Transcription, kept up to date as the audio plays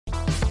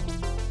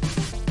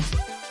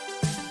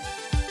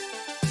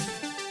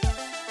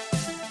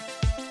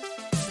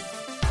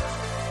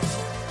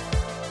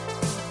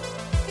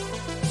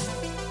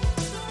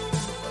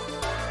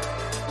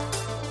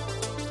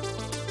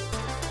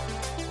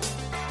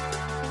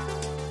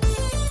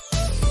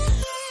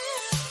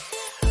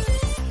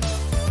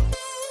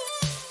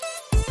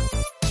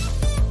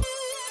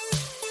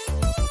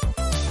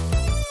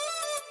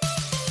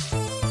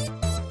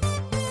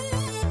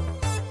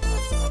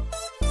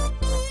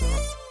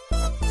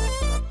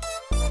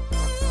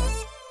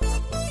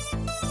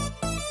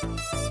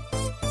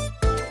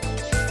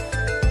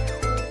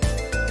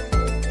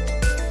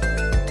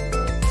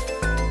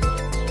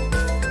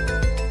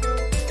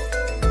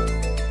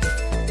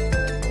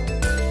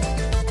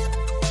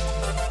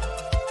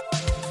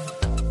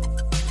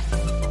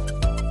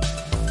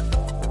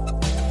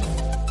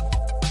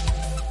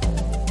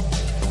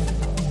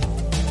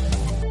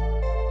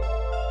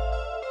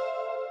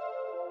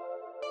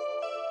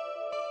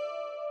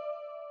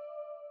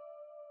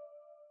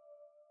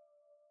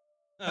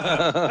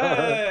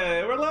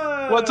Hey, we're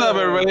What's up,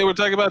 everybody? live! We're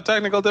talking about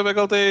technical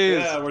difficulties.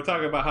 Yeah, we're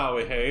talking about how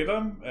we hate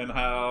them and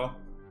how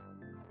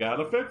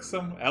gotta fix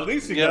them. At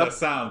least you Yep. gotta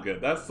sound good.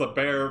 That's the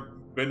bare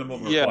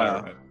minimum Yeah.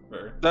 requirement.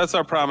 That's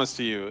our promise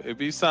to you. If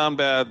you sound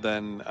bad,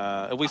 then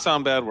if we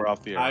sound bad, we're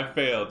off the air. I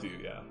failed you,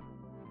 yeah.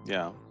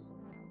 Yeah.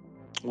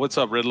 What's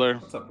up, Riddler?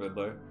 What's up,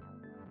 Riddler?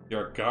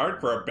 You're a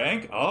guard for a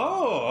bank?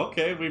 Oh,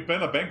 okay. We've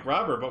been a bank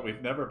robber, but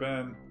we've never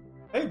been.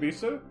 Hey,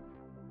 Misha.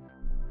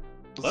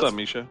 What's up,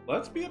 Misha?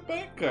 Let's be a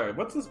bank guard.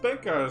 What's this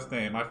bank guard's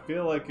name? I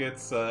feel like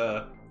it's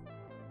Philip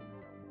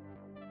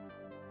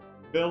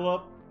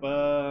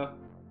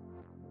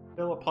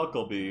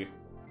Huckleby.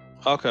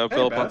 Okay, Hey,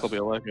 Philip Bash. Huckleby.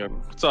 I like it.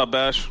 What's up,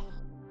 Bash?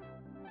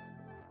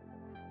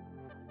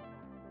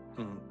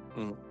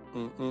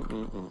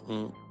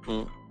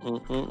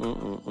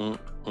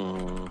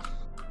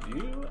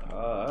 You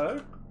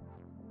are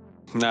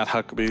Not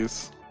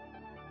Huckabees.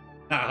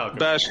 not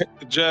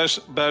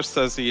Huckabee. Bash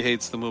says he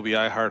hates the movie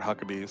I Heart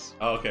Huckabees.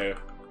 Okay.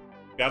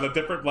 Got a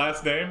different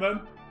last name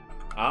then?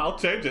 I'll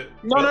change it.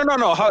 No.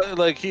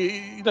 Like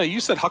you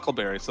said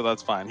Huckleberry, so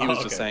that's fine. He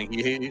was just saying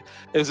it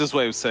was his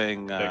way of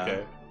saying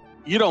Okay.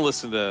 you don't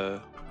listen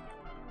to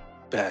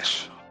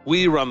Bash.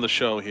 We run the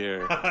show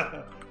here.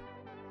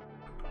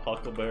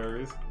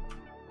 Huckleberries.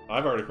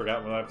 I've already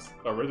forgotten what I've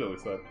originally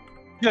said.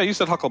 Yeah, you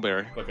said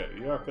Huckleberry. Okay,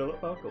 you are Philip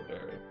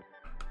Huckleberry.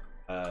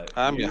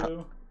 I'm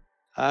your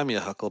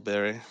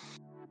Huckleberry.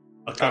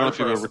 A I don't know card if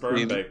for you've a ever sperm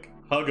seen bank.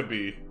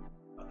 Huggabee.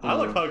 I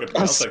like Huggabee. A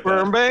I'll take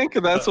sperm that. bank?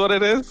 That's what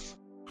it is?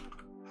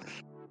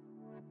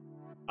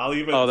 I'll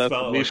even Oh, that's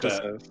spell what it like Misha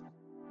that. says.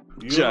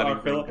 You Johnny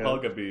are Philip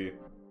Greenhead. Huggabee.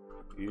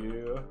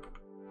 You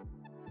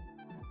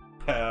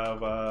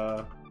have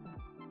a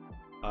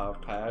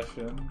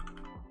passion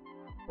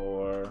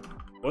for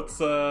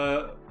what's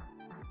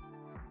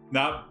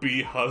not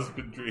bee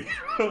husbandry.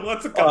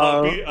 What's it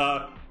called?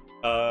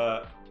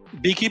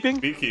 Beekeeping?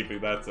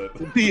 Beekeeping. That's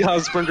it. Bee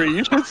husbandry.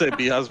 You should say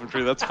bee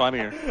husbandry. That's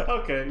funnier.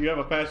 Okay, you have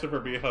a passion for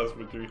bee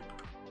husbandry.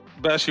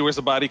 Bash, he wears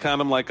a body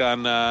condom like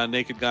on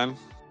Naked Gun.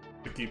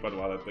 To keep on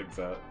while that thing's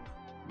out.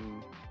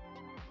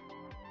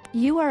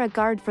 You are a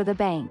guard for the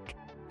bank.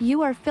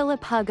 You are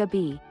Philip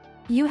Huggabee.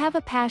 You have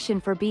a passion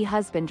for bee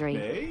husbandry.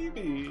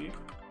 Maybe.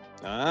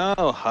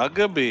 Oh,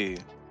 Huggabee.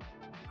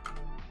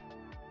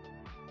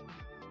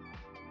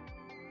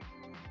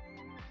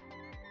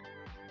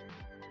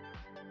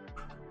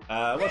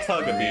 What's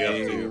Huggabee up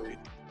to?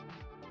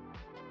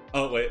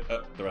 Oh wait,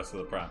 the rest of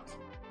the prompt.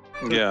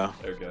 Yeah.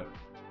 There we go.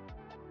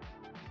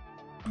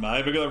 I'm not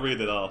even gonna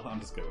read it all. I'm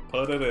just gonna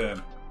put it in.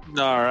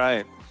 All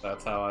right.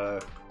 That's how I.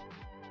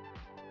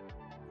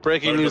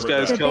 Breaking news,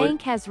 guys. The Kelly.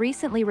 bank has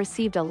recently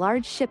received a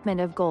large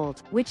shipment of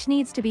gold, which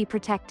needs to be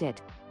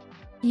protected.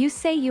 You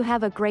say you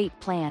have a great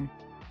plan.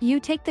 You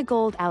take the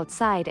gold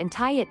outside and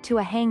tie it to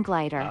a hang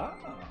glider. Ah.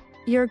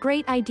 Your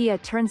great idea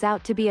turns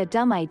out to be a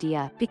dumb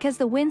idea because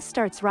the wind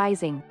starts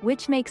rising,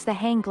 which makes the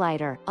hang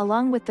glider,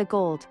 along with the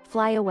gold,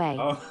 fly away.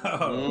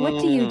 Oh.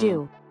 What do you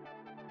do?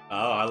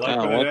 Oh, I like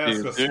Oh, when what it do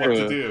asks you us what to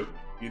do? do.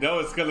 You know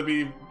it's gonna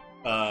be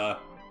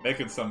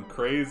making some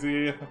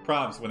crazy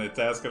prompts when it's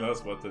asking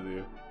us what to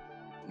do.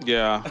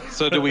 Yeah.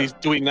 So do we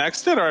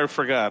next it, or I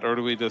forgot, or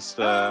do we just?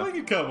 We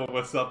can come up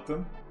with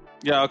something.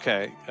 Yeah.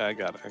 Okay. I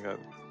got it.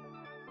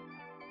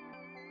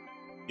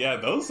 Yeah,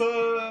 those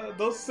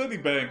city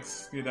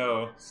banks,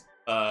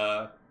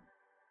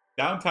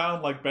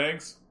 downtown like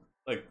banks,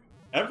 like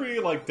every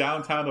like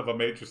downtown of a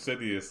major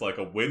city is like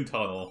a wind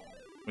tunnel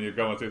when you're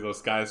going through those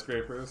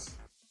skyscrapers.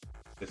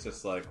 It's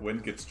just like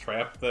wind gets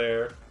trapped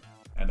there,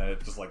 and then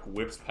it just like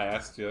whips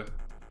past you. It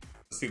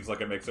seems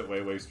like it makes it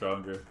way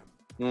stronger.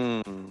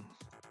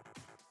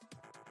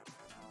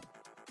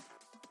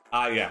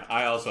 Yeah,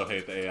 I also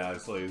hate the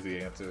AI's lazy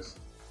answers.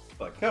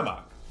 Like, come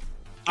on.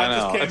 I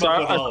just came up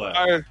with all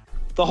that.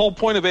 The whole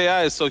point of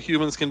AI is so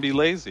humans can be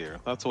lazier.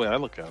 That's the way I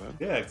look at it.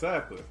 Yeah,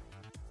 exactly.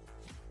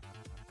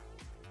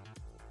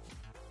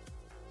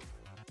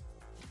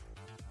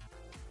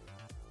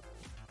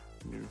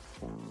 New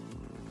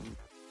form.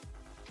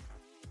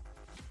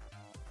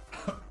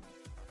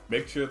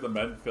 Make sure the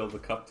men fill the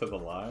cup to the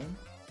line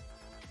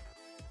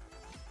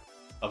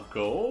of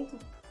gold?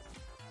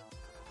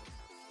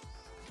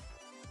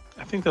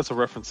 I think that's a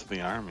reference to the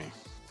army,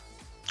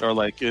 or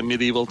like in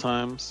medieval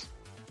times.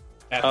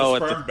 At At the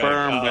the sperm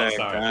sperm bank. bank.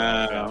 Sorry.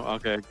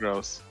 Okay,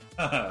 gross.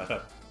 Yeah.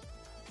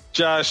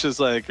 Josh is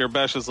like, or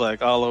Besh is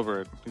like, all over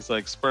it. He's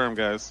like, sperm,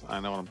 guys. I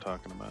know what I'm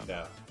talking about.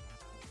 Yeah.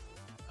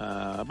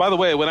 By the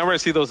way, whenever I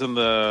see those in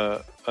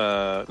the,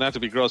 not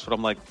to be gross, but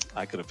I'm like,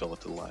 I could have filled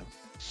it to the line.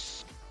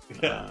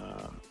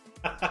 Yeah.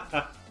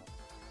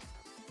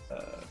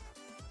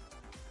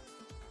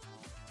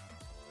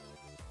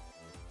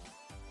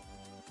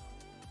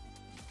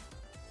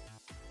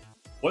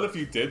 What if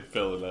you did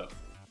fill it up?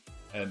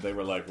 And they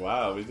were like,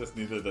 wow, we just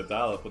needed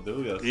 $1 for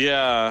doing this.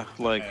 Yeah,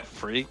 like,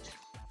 freak.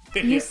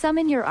 You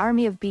summon your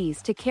army of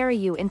bees to carry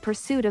you in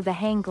pursuit of the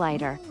hang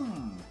glider.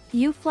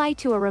 You fly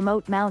to a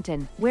remote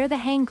mountain, where the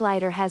hang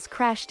glider has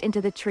crashed into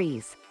the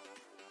trees.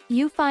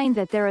 You find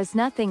that there is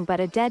nothing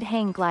but a dead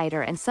hang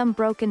glider and some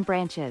broken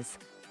branches.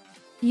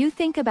 You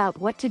think about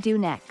what to do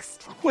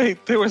next.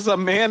 Wait, there was a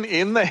man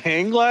in the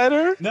hang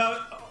glider? No,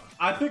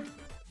 I think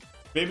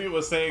maybe it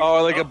was saying...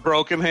 Oh, like a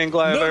broken hang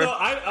glider? No,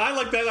 I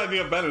like that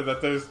idea better,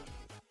 that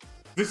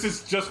this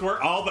is just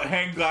where all the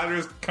hang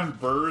gliders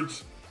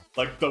converge.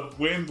 Like, the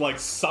wind, like,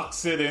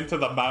 sucks it into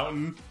the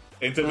mountain,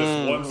 into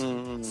this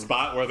one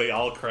spot where they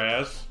all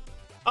crash.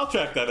 I'll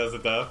track that as a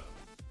death.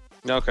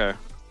 Okay.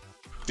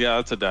 Yeah,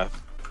 that's a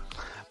death.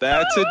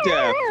 That's a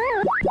death.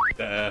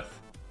 Death.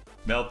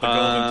 Melt the gold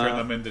and turn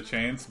them into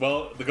chains.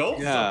 Well, the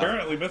gold's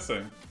apparently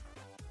missing.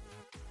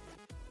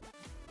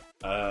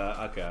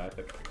 Okay, I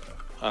think I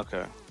got it.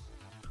 Okay.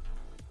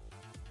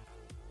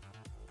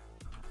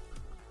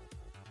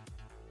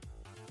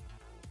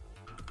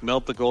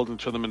 Melt the gold and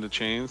turn them into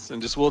chains,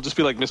 and we'll just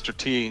be like Mr.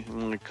 T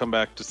and we come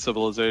back to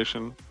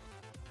civilization.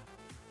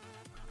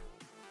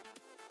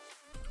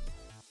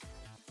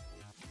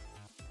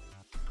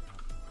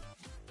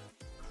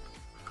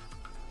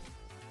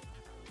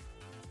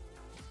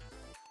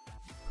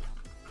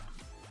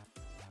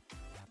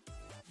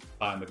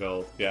 Find the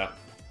gold. Yeah,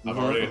 I'm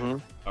already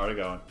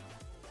going.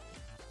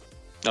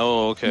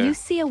 Oh, okay. You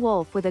see a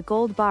wolf with a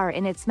gold bar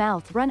in its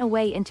mouth run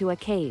away into a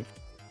cave.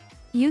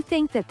 You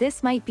think that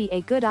this might be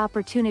a good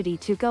opportunity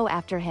to go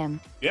after him.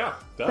 Yeah,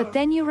 but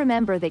then you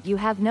remember that you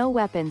have no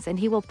weapons and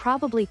he will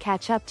probably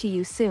catch up to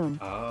you soon.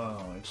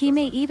 Oh, he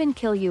may even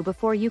kill you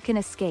before you can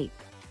escape.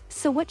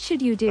 So what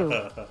should you do?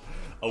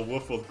 A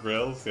wolf with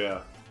grills? Yeah.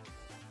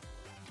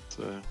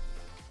 So.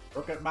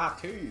 Look at my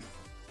teeth.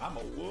 I'm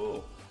a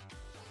wolf.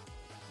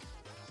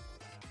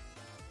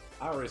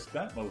 I already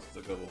spent most of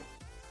the gold.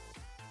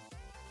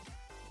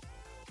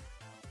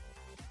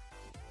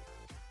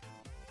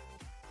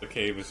 The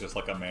cave is just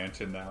like a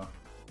mansion now.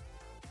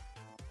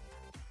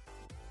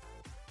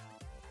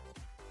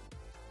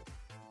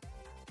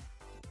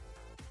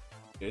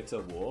 It's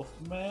a wolf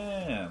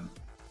man.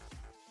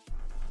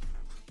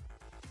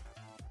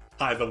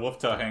 Tie the wolf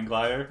to a hang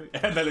glider,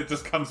 and then it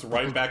just comes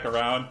right back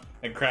around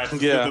and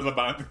crashes into the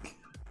mountain.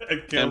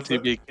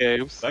 MTV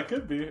caves. That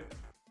could be.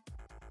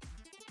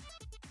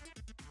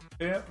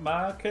 In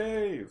my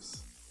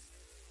caves.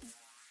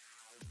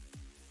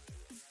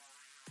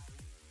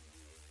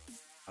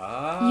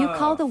 You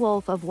call the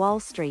Wolf of Wall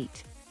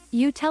Street.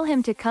 You tell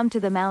him to come to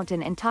the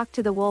mountain and talk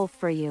to the wolf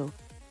for you.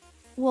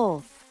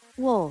 Wolf,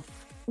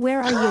 wolf,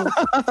 where are you?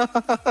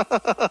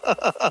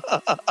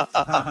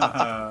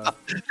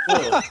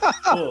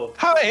 Wolf.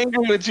 How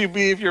angry would you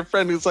be if your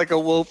friend who's like a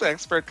wolf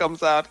expert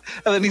comes out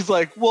and then he's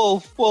like,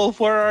 wolf,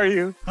 wolf, where are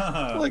you?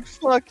 Like,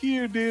 fuck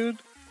you, dude.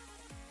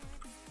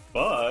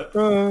 But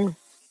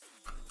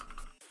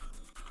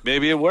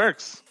maybe it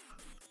works.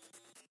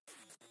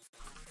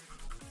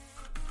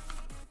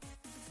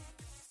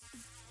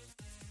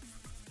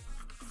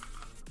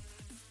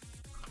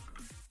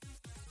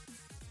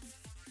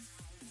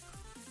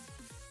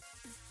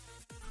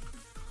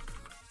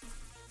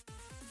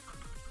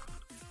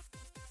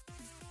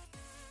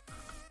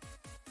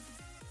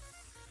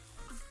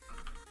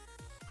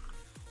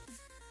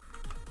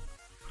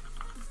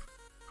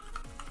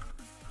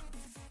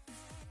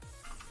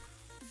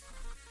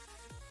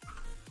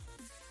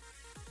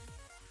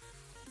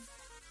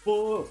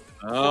 Wolf,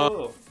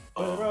 wolf,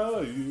 where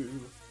are you?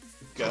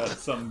 Got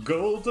some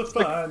gold to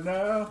find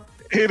now.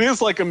 It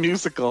is like a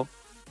musical.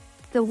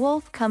 The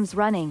wolf comes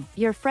running.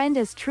 Your friend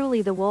is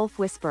truly the wolf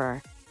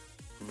whisperer.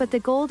 But the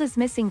gold is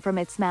missing from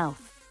its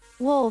mouth.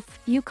 Wolf,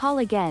 you call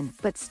again,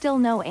 but still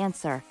no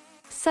answer.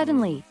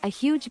 Suddenly, a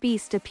huge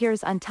beast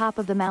appears on top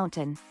of the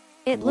mountain.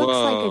 It looks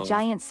like a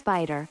giant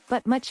spider,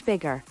 but much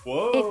bigger.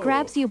 Whoa. It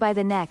grabs you by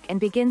the neck and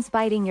begins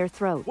biting your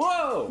throat.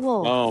 Whoa!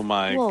 Wolf, oh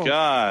my wolf,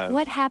 god.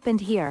 what happened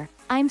here?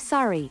 I'm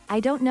sorry, I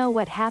don't know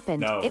what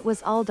happened. No. It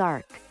was all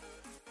dark.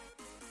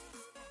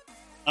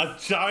 A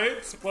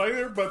giant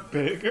spider, but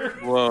bigger?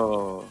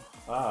 Whoa.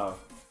 Wow.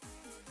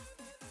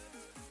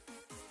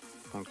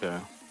 Okay.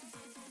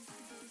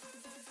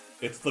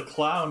 It's the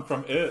clown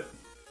from It.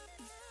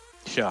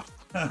 Yeah.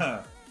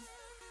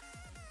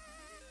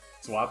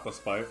 Swat the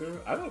spider?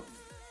 I don't...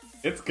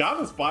 It's got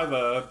us by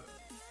the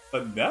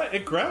neck.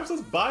 It grabs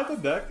us by the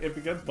neck. It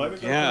begins biting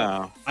us.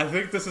 Yeah. I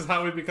think this is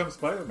how we become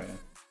Spider-Man.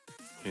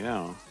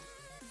 Yeah.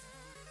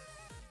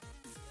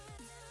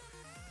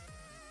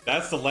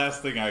 That's the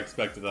last thing I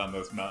expected on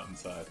this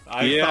mountainside.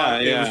 I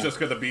thought it was just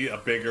going to be a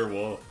bigger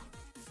wolf.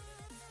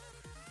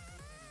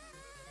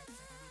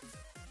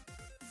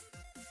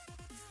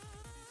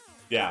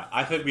 Yeah,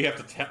 I think we have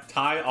to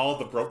tie all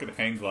the broken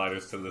hang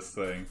gliders to this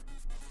thing.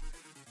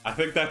 I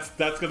think that's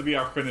going to be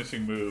our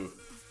finishing move,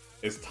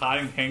 is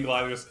tying hang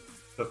gliders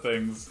to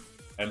things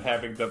and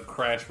having them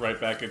crash right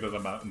back into the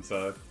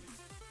mountainside.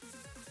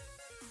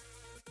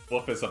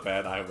 Wolf is a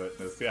bad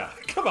eyewitness. Yeah,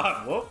 come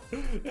on, Wolf.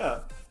 Yeah,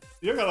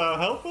 you're gonna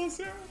help us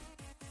here?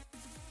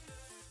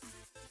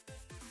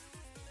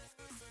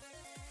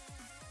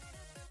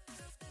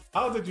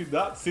 How did you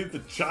not see the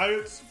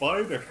giant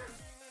spider?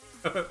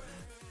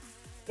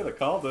 Could have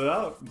called it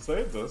out and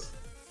saved us.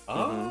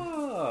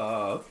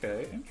 Ah,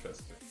 okay,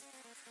 interesting.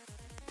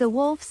 The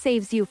wolf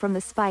saves you from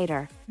the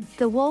spider.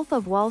 The Wolf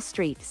of Wall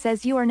Street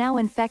says you are now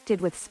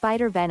infected with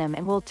spider venom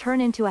and will turn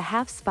into a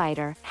half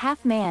spider,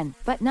 half man,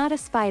 but not a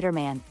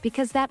Spider-Man,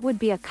 because that would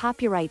be a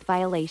copyright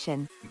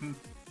violation.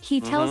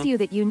 He tells you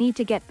that you need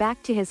to get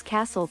back to his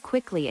castle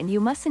quickly and you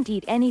mustn't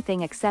eat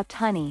anything except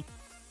honey.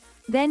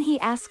 Then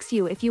he asks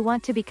you if you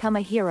want to become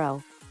a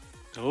hero.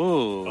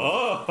 Ooh.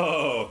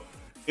 Oh,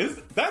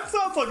 that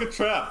sounds like a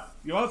trap.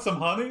 You want some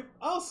honey?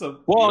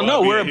 Awesome. Well,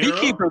 no, we're a hero?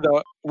 beekeeper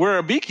though. We're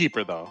a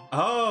beekeeper though.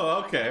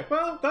 Oh, okay.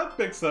 Well, that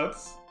makes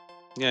sense.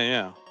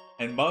 Yeah.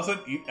 And mustn't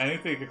eat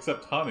anything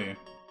except honey.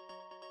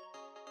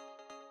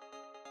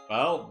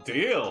 Well,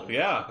 deal,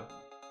 yeah.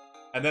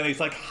 And then he's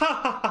like, ha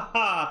ha ha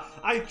ha!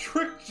 I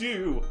tricked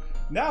you!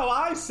 Now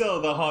I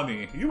sell the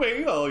honey! You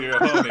ate all your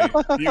honey,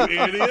 you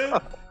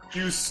idiot!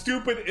 You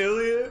stupid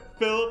idiot,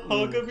 Philip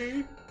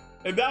Huckabee!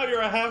 And now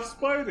you're a half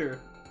spider!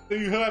 So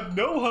you have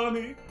no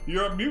honey,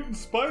 you're a mutant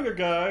spider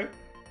guy,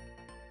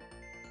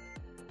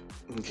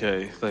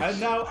 Okay. and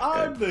now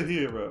I'm the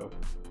hero!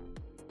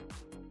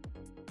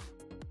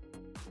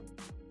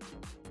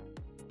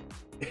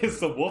 Is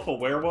the wolf a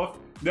werewolf?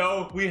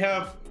 No, we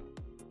have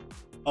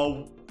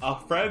a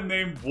friend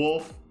named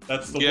Wolf.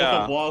 That's the Wolf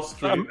of Wall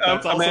Street.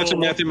 That's also imagine a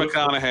Matthew wolf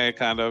whisperer. McConaughey,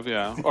 kind of,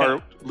 yeah.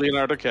 Or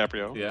Leonardo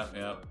DiCaprio.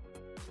 Yeah.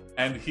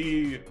 And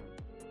he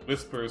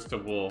whispers to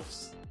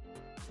wolves.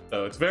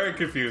 So it's very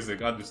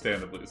confusing,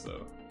 understandably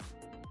so.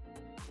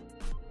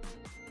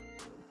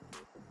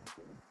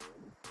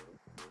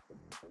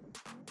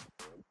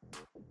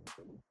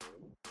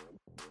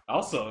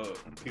 Also,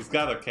 he's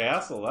got a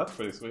castle. That's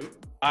pretty sweet.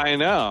 I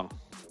know.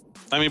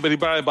 I mean, but he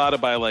probably bought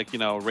it by, like,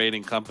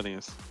 raiding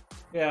companies.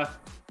 Yeah.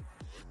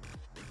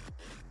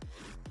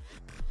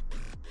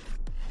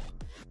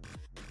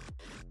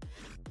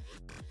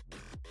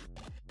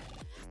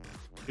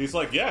 He's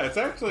like, yeah, it's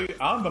actually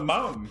on the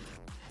mountain.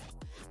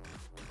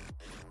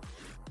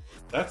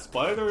 That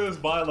spider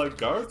is my,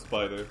 guard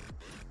spider.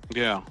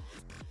 Yeah.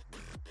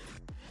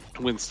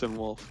 Winston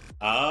Wolf.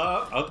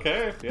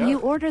 Okay, yeah. You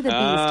order the bees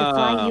to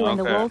fly you and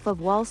the okay. Wolf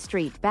of Wall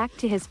Street back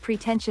to his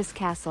pretentious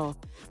castle.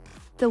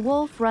 The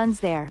wolf runs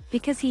there,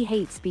 because he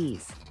hates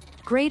bees.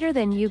 Greater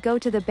than you go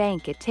to the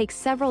bank. It takes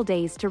several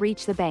days to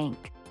reach the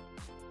bank.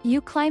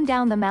 You climb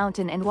down the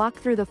mountain and walk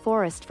through the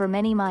forest for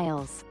many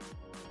miles.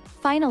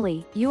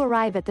 Finally, you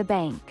arrive at the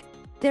bank.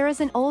 There is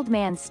an old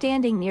man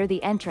standing near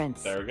the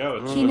entrance. There we go.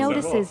 It's He Winston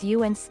notices Wolf.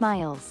 you and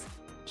smiles.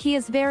 He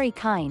is very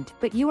kind,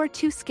 but you are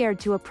too scared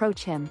to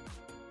approach him.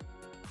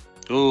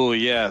 Ooh,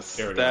 yes.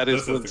 Here we go. That This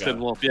is is the Winston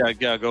guy. Wolf.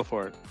 Yeah, go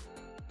for it.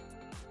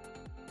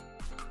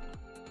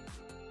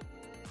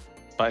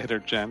 Spider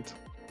Gent.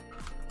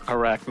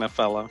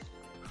 Arachnophella.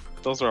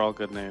 Those are all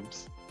good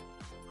names.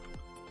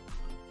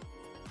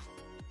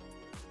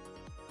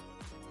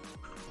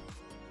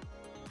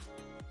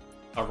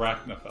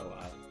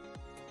 Arachnophila.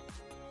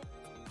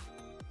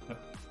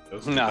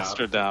 Those are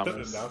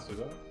Nostradamus.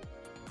 Nostradamus.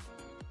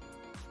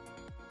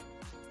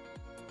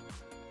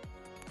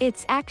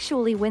 It's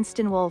actually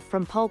Winston Wolfe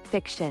from Pulp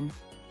Fiction.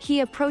 He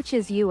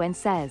approaches you and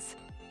says,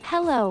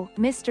 "Hello,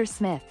 Mr.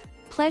 Smith.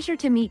 Pleasure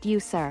to meet you,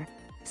 sir.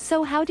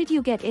 So how did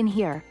you get in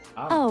here?"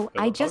 "Oh,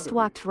 I just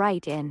walked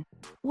right in."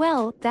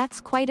 "Well,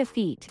 that's quite a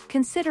feat,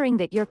 considering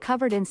that you're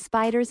covered in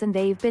spiders and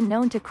they've been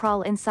known to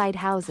crawl inside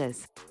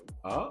houses."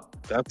 Oh,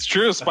 That's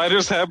true.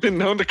 Spiders have been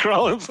known to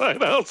crawl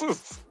inside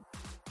houses.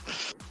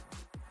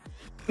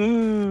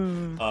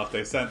 if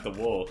they sent the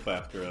wolf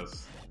after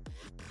us.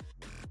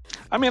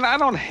 I mean, I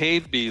don't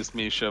hate bees,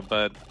 Misha,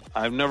 but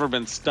I've never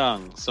been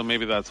stung, so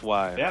maybe that's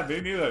why. Yeah, me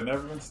neither. I've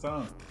never been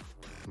stung.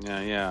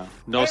 Yeah.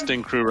 No And-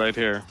 sting crew right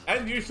here.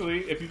 And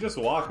usually, if you just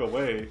walk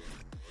away,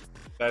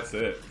 that's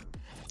it.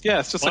 Yeah,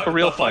 it's just like a But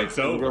real the fight. fight's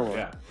over. Real one.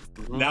 Yeah.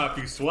 Now, if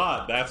you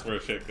swat, that's where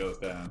shit goes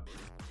down.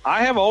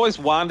 I have always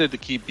wanted to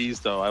keep bees,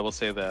 though. I will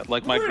say that.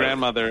 Like my Really?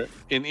 grandmother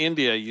in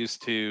India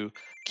used to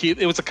keep.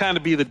 It was a kind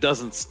of bee that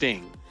doesn't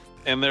sting,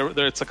 and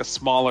it's like a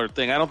smaller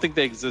thing. I don't think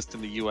they exist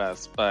in the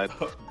U.S., but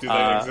Do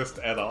they exist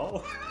at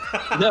all?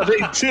 no, they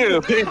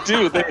do. They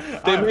do. They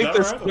I've make never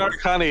this heard of dark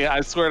honey.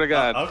 I swear to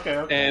God.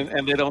 Okay.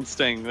 And they don't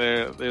sting.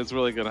 It's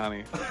really good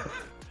honey.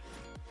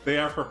 They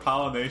are for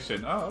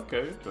pollination. Oh,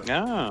 okay.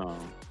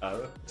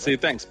 Oh. See,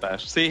 thanks,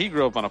 Bash. See, he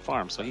grew up on a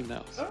farm, so he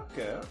knows.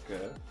 Okay.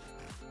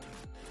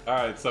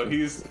 Alright, so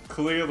he's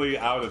clearly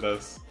outed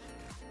us.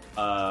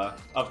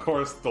 Of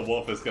course, the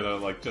wolf is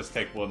gonna, just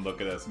take one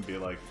look at us and be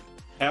like,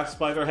 half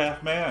spider,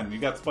 half man. You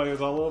got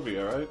spiders all over you,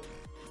 alright?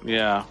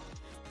 Yeah.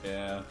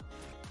 Yeah.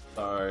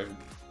 Sorry.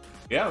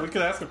 Yeah, we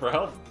could ask him for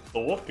help. The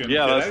wolf can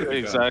Yeah, get that's anything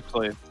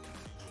exactly. done.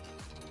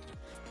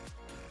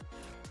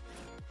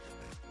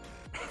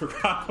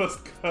 Rob was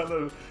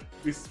gonna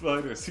be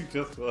spiders. He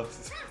just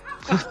was.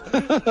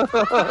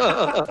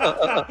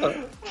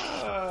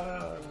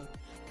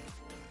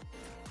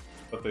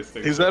 But they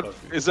stay Is so that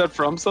puffy.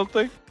 from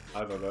something?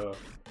 I don't know.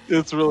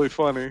 It's really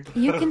funny.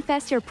 You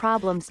confess your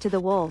problems to the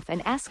wolf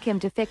and ask him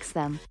to fix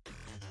them.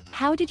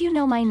 "How did you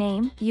know my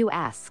name?" you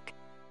ask.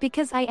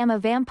 "Because I am a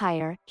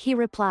vampire," he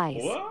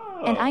replies.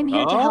 Whoa! "And I'm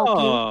here to help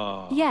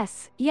Oh. you."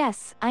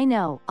 Yes, I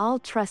know, I'll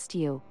trust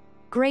you."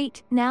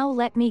 Great, now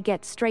let me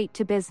get straight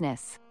to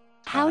business.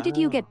 How did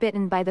you get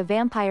bitten by the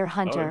vampire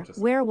hunter,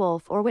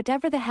 werewolf, or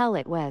whatever the hell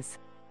it was?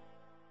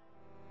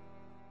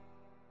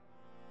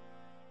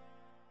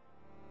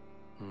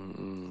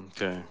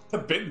 Okay.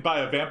 Bitten by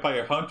a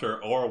vampire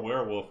hunter or a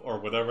werewolf or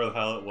whatever the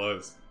hell it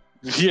was.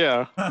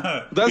 Yeah,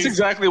 that's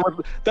exactly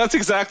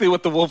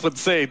what the wolf would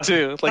say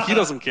too. Like, he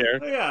doesn't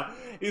care. Yeah,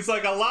 he's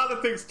like, a lot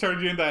of things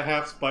turned you into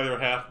half spider,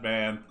 half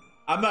man.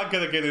 I'm not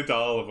gonna get into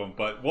all of them,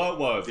 but what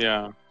was?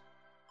 Yeah.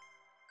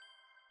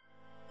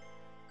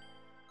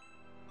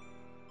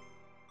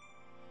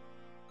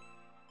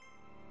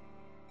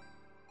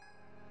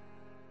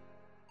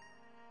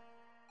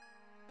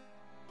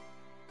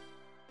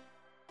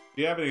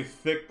 Do you have any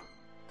thick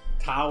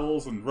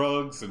towels and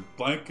rugs and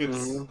blankets?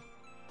 Mm-hmm.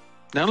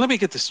 Now let me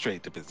get this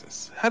straight to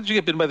business. How did you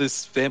get bitten by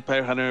this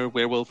vampire hunter,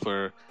 werewolf,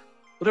 or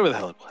whatever the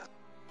hell it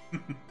was?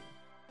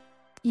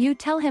 You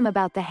tell him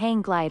about the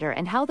hang glider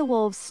and how the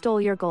wolves stole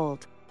your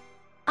gold.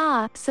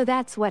 Ah, so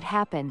that's what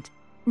happened.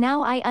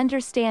 Now I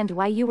understand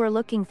why you were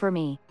looking for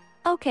me.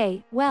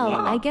 Okay, well,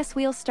 I guess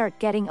we'll start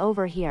getting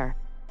over here.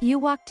 You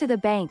walk to the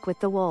bank with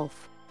the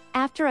wolf.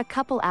 After a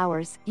couple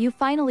hours, you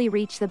finally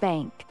reach the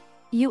bank.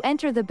 You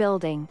enter the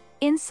building.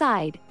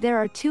 Inside, there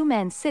are two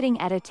men sitting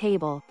at a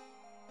table.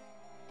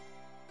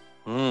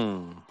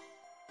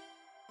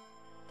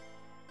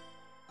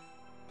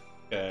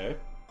 Okay.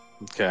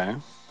 Okay.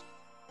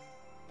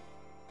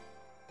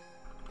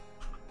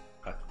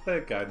 I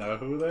think I know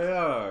who they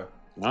are.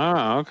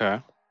 Ah,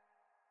 okay.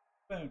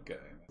 Okay.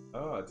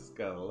 Oh, I just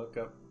gotta look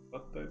up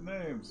what their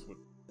names would.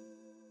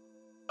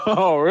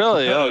 Oh,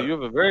 really? Oh, you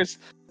have a very,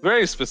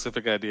 very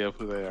specific idea of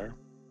who they are.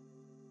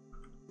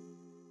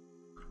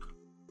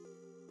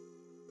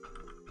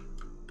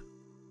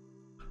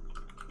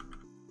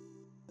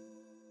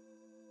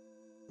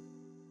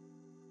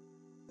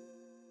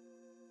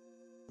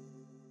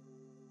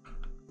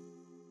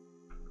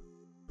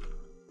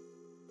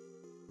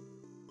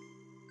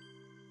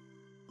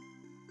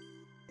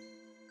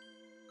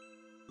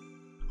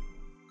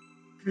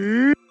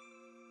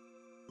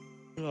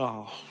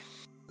 Oh,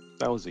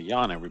 that was a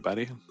yawn,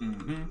 everybody.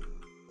 Mm-hmm.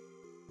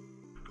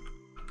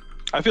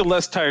 I feel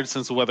less tired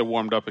since the weather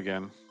warmed up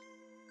again.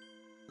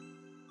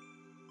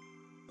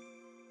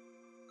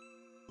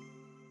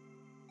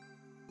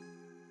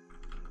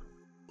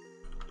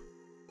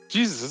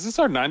 Jesus, is this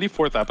our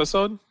 94th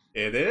episode?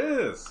 It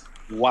is.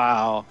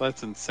 Wow,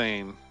 that's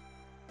insane.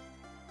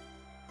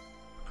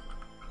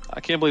 I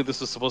can't believe this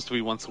was supposed to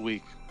be once a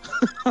week.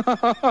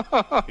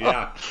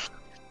 Yeah.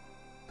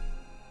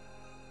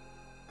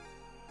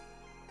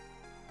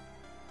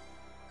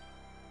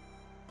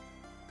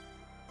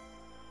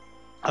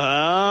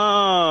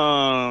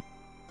 Oh.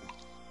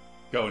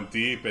 Going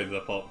deep into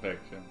Pulp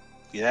Fiction.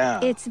 Yeah.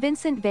 It's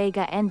Vincent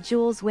Vega and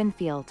Jules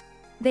Winfield.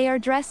 They are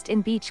dressed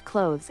in beach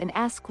clothes and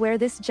ask where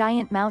this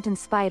giant mountain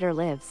spider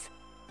lives.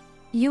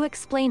 You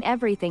explain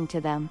everything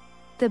to them.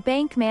 The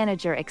bank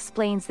manager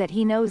explains that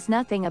he knows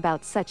nothing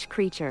about such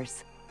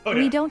creatures. Oh, yeah.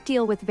 We don't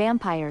deal with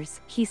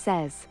vampires, he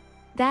says.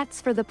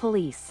 That's for the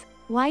police.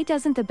 Why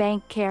doesn't the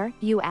bank care,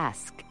 you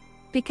ask?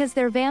 Because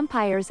they're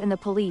vampires and the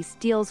police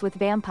deals with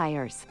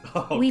vampires.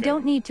 Okay. We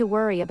don't need to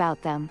worry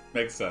about them.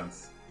 Makes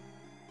sense.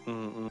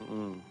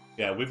 Mm-mm-mm.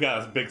 Yeah, we've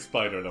got a big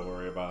spider to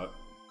worry about.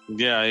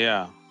 Yeah,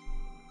 yeah.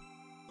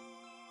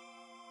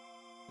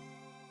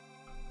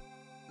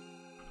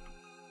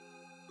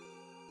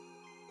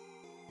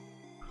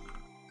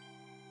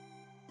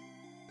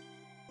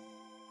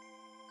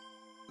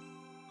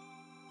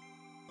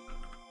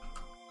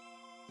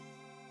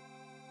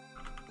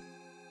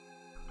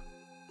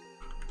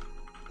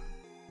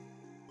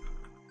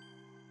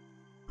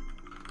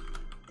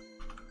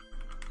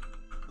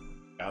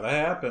 Gotta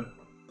happen.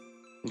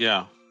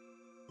 Yeah.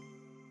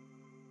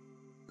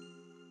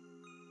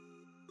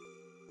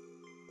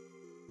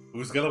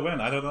 Who's gonna win?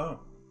 I don't know.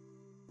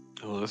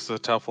 Oh, this is a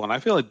tough one. I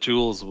feel like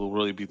Jules will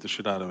really beat the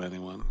shit out of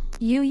anyone.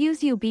 You use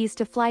UBs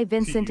to fly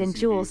Vincent and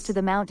Jules UBs. to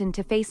the mountain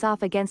to face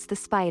off against the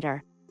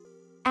spider.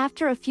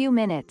 After a few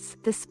minutes,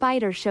 the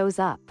spider shows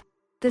up.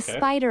 The Okay.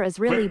 spider is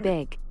really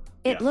Quick. big.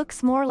 It Yeah.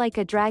 looks more like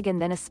a dragon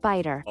than a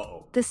spider.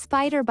 Uh-oh. The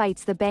spider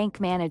bites the bank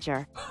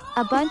manager.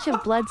 A bunch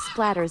of blood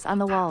splatters on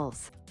the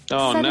walls.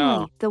 Oh, Suddenly,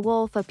 no. the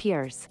wolf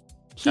appears.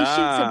 He shoots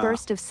a Ah.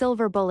 burst of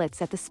silver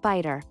bullets at the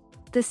spider.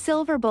 The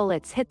silver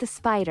bullets hit the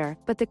spider,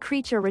 but the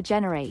creature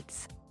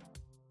regenerates.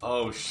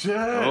 Oh shit!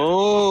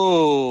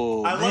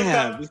 Oh, I like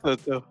man. that.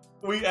 This is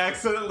We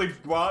accidentally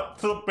brought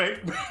the bank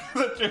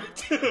manager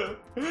too.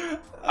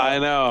 I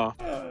know.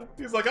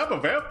 He's like, I'm a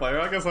vampire.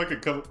 I guess I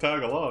could come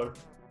tag along.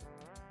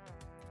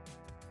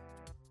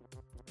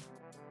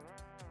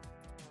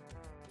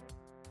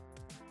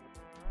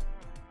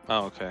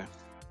 Oh, okay.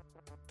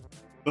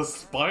 The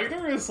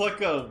spider is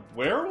like a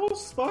werewolf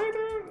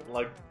spider?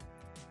 Like,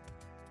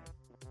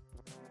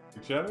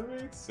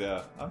 regenerates?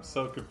 Yeah, I'm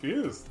so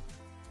confused.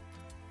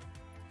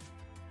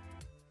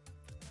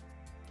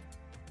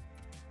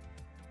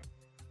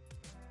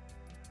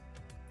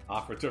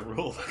 Offer to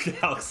rule the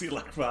galaxy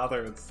like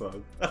father and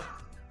son.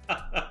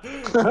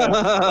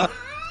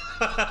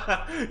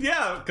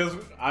 Yeah, because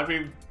I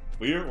mean,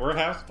 we're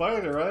half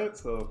spider, right?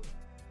 So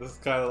this is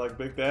kind of like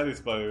Big Daddy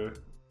Spider.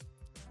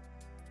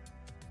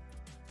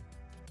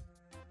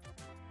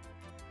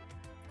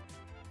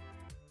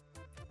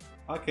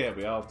 Why can't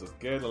we all just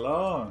get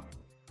along?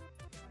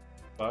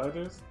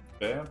 Spiders?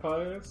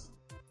 Vampires?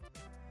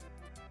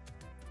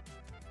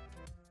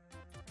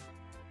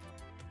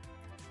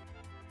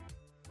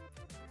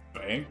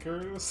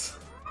 Bankers?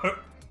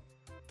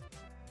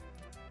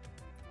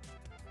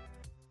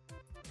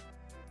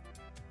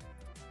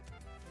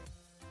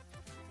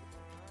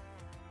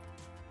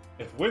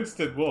 If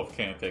Winston Wolfe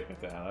can't take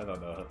it down, I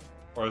don't know.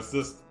 Or is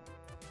this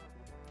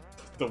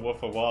the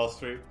Wolf of Wall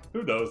Street?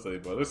 Who knows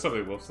anymore? There's so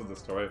many wolves in the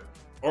story.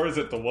 Or is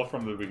it the wolf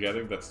from the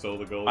beginning that stole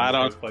the gold in the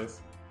first place?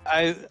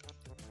 I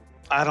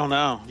don't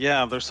know.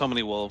 Yeah, there's so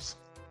many wolves.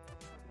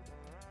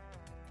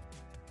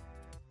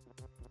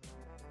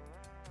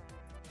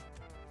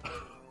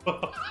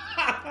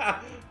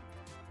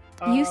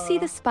 You see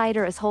the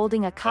spider is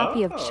holding a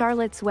copy of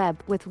Charlotte's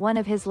Web with one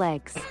of his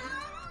legs.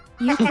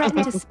 You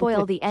threaten to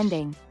spoil the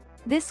ending.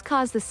 This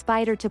caused the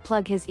spider to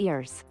plug his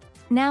ears.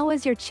 Now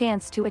is your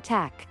chance to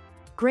attack.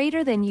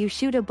 Greater than you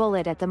shoot a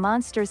bullet at the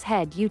monster's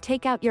head. You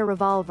take out your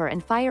revolver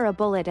and fire a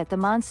bullet at the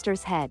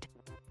monster's head.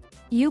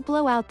 You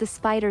blow out the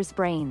spider's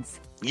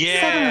brains.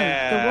 Yeah!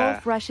 Suddenly, the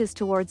wolf rushes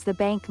towards the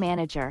bank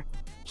manager.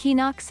 He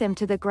knocks him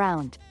to the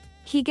ground.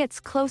 He gets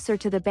closer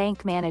to the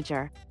bank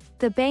manager.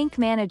 The bank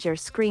manager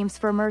screams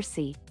for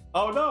mercy.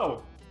 Oh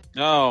no!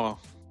 Oh.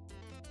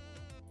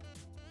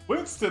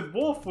 Winston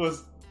Wolfe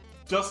was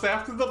just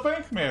after the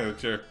bank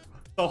manager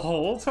the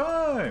whole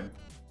time.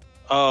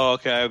 Oh,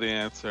 okay, I have the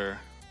answer.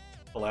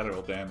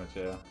 Collateral damage,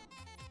 yeah.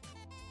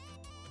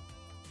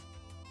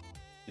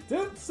 It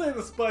didn't say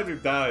the spider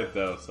died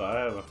though, so I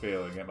have a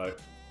feeling it might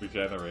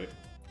regenerate.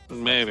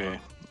 Maybe.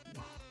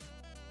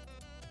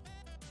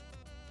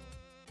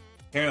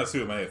 Can't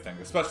assume anything,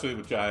 especially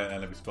with giant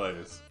enemy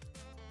spiders.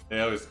 They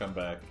always come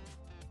back.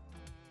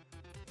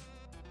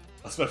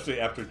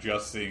 Especially after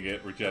just seeing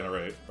it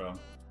regenerate from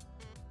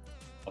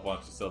a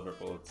bunch of silver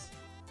bullets.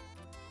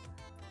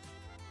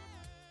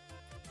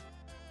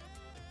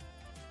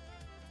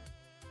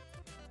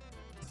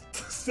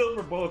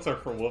 Silver bullets are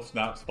for wolves,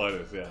 not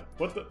spiders, yeah.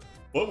 What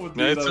would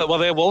be the... Well,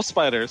 they have wolf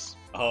spiders.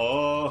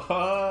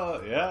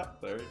 Oh, yeah,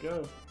 there you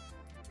go.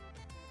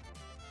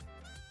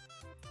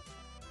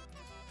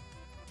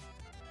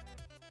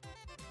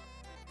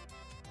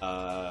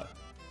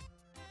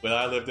 When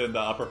I lived in the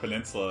Upper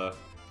Peninsula,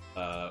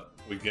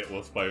 we'd get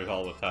wolf spiders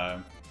all the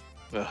time.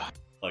 Ugh.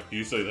 Like,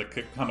 usually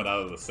they're coming out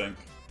of the sink.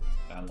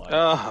 And like,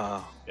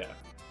 yeah.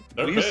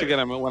 We used to get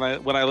them when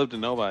I lived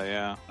in Novi,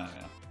 yeah. Yeah.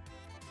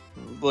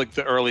 Like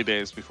the early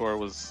days before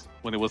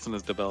when it wasn't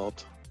as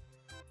developed.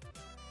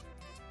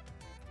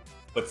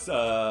 But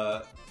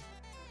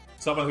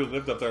someone who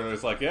lived up there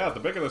was like, yeah, the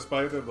bigger the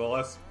spider, the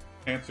less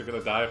chance you're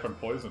gonna die from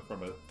poison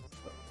from it.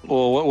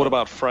 Well, what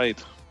about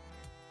fright?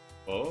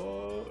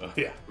 Oh,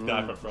 yeah,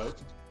 die from fright.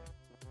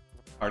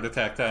 Heart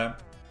attack time.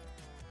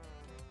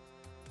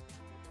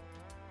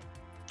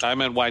 I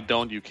meant, why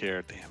don't you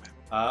care? Damn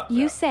it.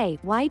 You say,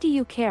 why do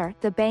you care?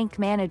 The bank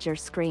manager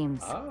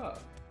screams.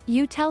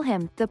 You tell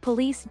him, the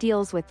police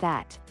deals with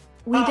that.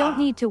 We don't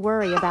need to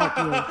worry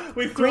about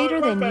you.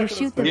 Greater than you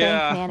shoot the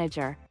bank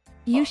manager.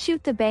 You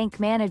shoot the bank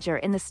manager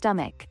in the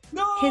stomach.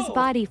 No! His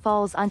body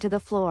falls onto the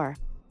floor.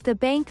 The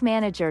bank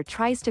manager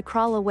tries to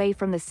crawl away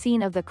from the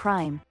scene of the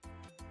crime.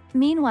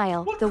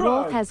 Meanwhile, the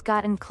wolf has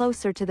gotten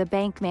closer to the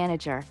bank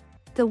manager.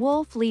 The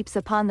wolf leaps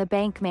upon the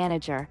bank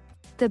manager.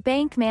 The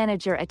bank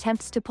manager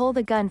attempts to pull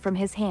the gun from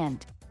his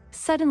hand.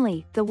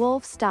 Suddenly, the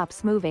wolf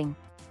stops moving.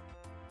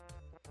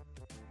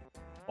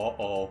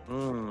 Uh-oh.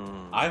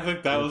 I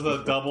think that was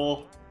a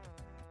double...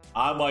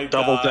 I might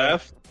double die,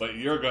 death? but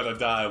you're gonna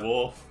die,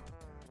 wolf.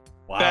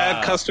 Wow.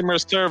 Bad customer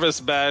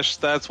service, Bash.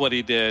 That's what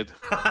he did.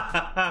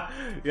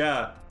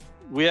 Yeah.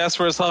 We asked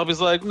for his help.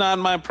 He's like, not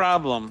my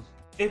problem.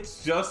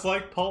 It's just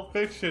like Pulp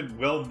Fiction.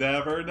 We'll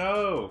never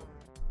know.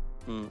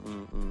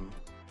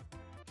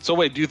 So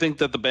wait, do you think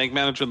that the bank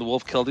manager and the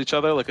wolf killed each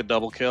other, like a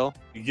double kill?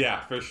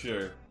 Yeah, for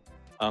sure.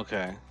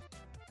 Okay.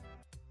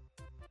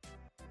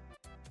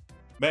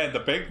 Man,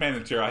 the bank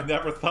manager, I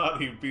never thought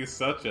he'd be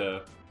such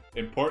a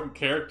important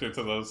character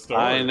to those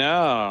stories. I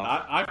know.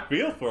 I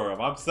feel for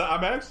him.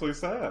 I'm actually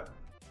sad.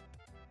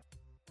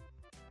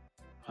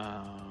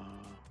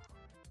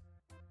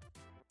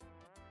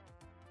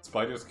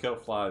 Spiders kill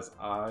flies.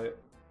 I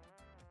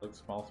like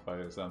small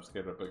spiders. I'm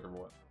scared of bigger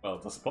ones. Well,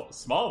 the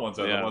small ones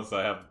are the ones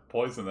that have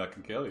poison that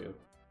can kill you.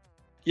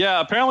 Yeah,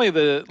 apparently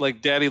the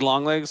daddy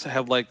longlegs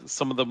have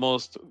some of the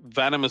most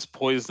venomous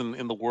poison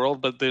in the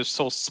world, but they're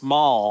so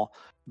small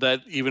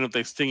that even if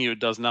they sting you, it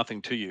does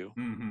nothing to you.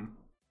 Mm-hmm.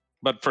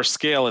 But for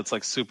scale, it's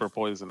super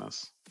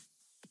poisonous.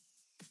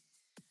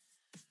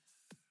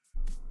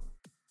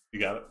 You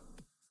got it?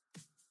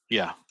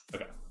 Yeah.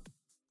 Okay.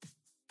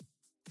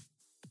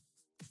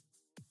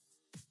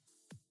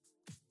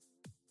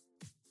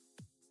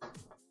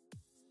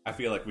 I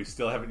feel like we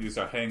still haven't used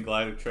our hang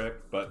glider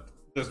trick, but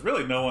there's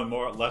really no one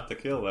more left to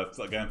kill that's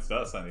against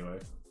us anyway.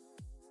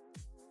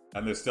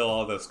 And there's still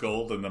all this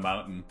gold in the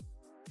mountain.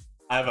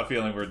 I have a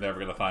feeling we're never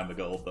gonna find the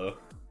gold, though.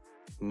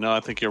 No, I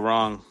think you're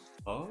wrong.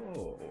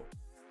 Oh.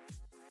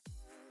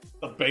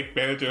 The bank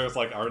manager is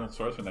like Arnold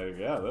Schwarzenegger.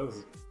 Yeah, that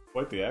was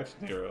quite the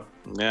action hero.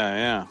 Yeah,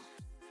 yeah.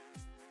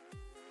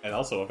 And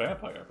also a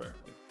vampire,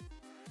 apparently.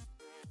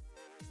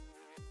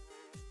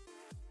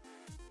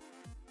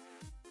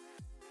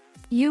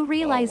 You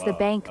realize wow, the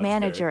bank that's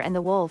manager scary. and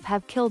the wolf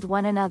have killed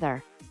one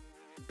another.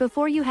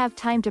 Before you have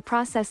time to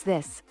process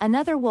this,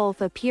 another wolf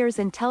appears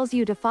and tells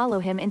you to follow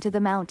him into the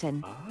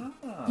mountain.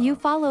 Ah. You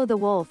follow the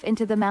wolf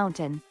into the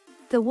mountain.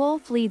 The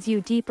wolf leads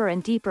you deeper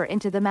and deeper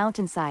into the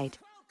mountainside.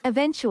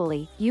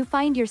 Eventually, you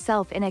find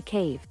yourself in a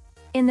cave.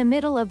 In the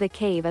middle of the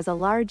cave is a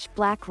large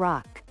black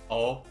rock.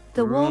 Oh.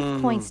 The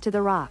wolf points to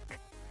the rock.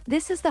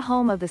 This is the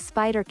home of the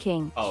Spider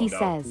King, Oh, he no.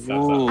 says.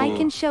 That's not- I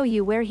can show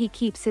you where he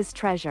keeps his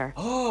treasure.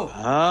 Oh.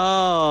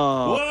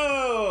 Oh.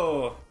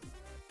 Whoa.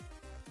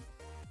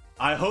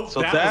 I hope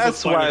So that was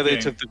that's the Spider why they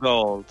King. took the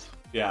gold.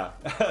 Yeah.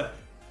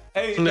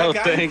 Hey, No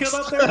that guy you thanks.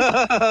 killed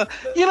up there?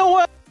 You know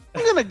what?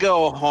 I'm gonna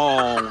go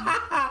home.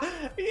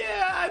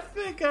 Yeah, I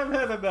think I've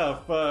had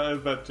enough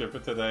adventure for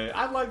today.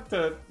 I'd like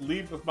to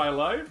leave with my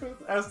life,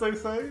 as they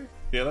say.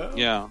 You know?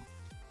 Yeah.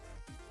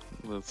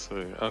 Let's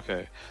see.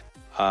 Okay.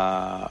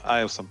 I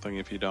have something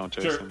if you don't,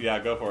 Jason. Sure. Yeah,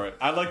 go for it.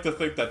 I'd like to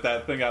think that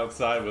that thing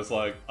outside was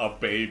like a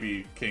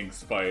baby King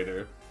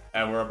Spider,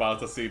 and we're about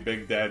to see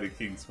Big Daddy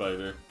King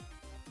Spider.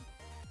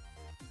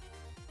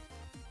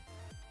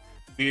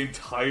 The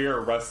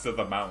entire rest of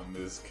the mountain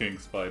is King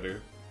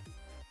Spider.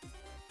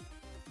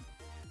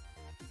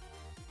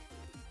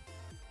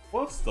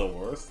 What's the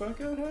worst that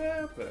could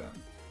happen?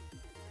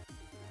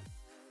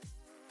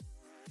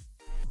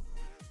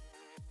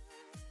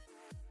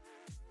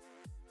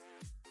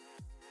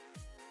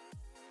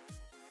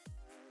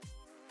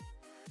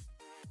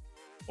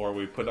 Or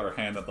we put our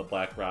hand on the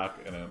black rock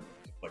and it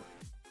like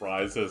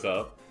rises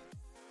up.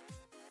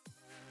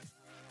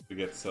 We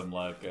get some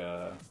like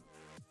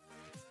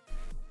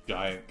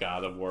giant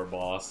God of War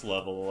boss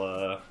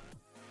level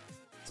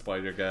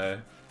spider guy.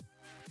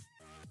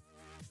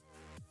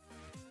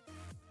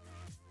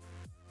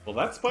 Well,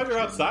 that spider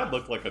outside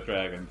looked like a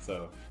dragon,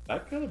 so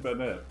that could have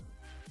been it.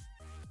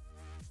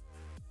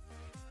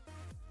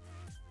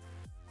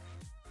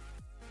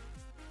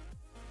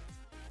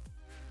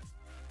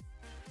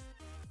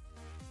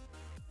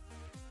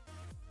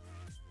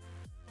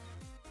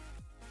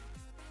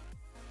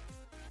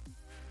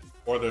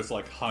 Or there's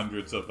like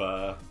hundreds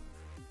of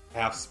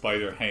half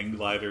spider hang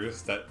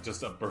gliders that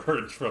just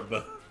emerge from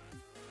the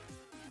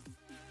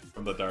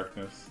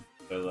darkness.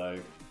 They're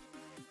like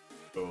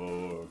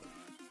gold.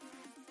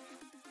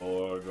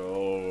 More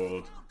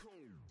gold.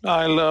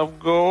 I love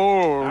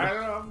gold. I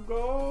love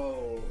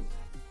gold.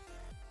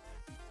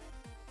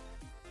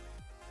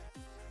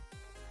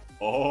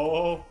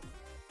 Oh.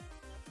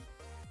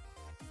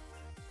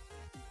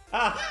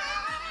 As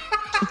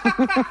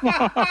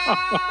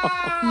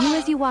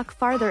you walk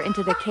farther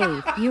into the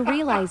cave, you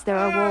realize there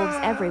are wolves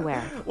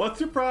everywhere.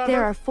 What's your product?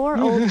 There are 4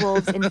 old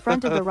wolves in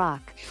front of the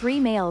rock, 3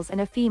 males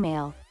and a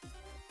female.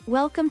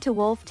 Welcome to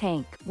Wolf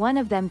Tank, one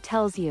of them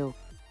tells you.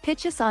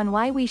 Pitch us on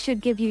why we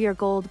should give you your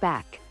gold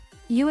back.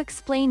 You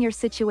explain your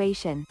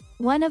situation.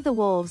 One of the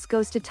wolves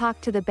goes to talk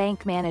to the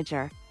bank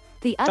manager.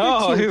 The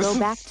other 2 go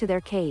back to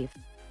their cave.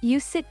 You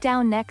sit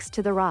down next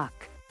to the rock.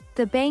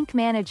 The bank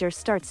manager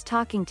starts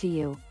talking to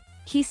you.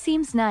 He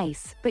seems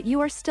nice, but you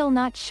are still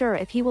not sure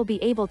if he will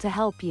be able to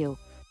help you.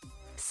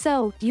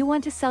 So, you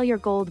want to sell your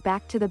gold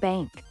back to the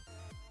bank.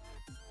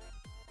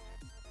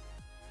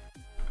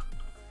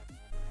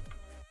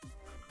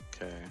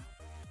 Okay.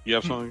 You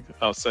have something?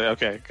 I'll say,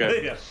 okay,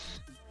 good. Yeah.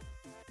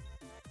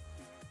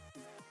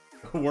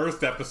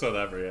 Worst episode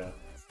ever, yeah.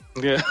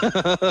 Yeah.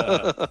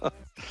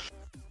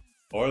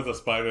 Or the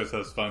spiders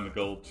has found the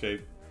gold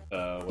shape.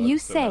 You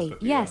say,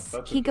 yes,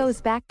 he goes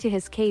back to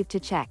his cave to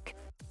check.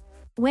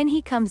 When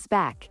he comes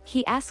back,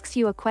 he asks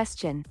you a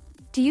question.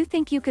 Do you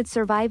think you could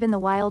survive in the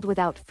wild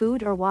without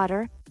food or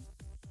water?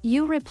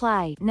 You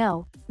reply,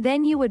 no,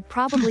 then you would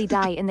probably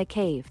die in the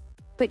cave.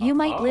 But you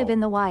might live in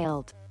the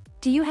wild.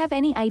 Do you have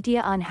any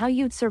idea on how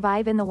you'd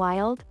survive in the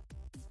wild?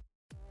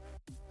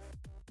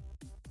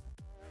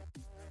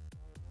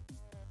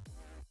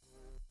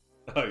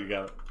 Oh, you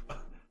got it.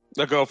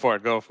 No, go for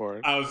it, go for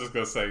it. I was just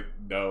gonna say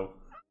no.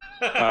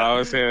 I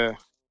was here.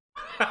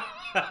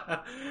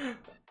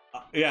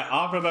 Yeah,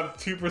 offer them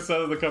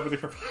 2% of the company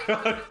for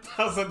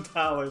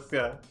 $500,000.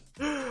 Yeah.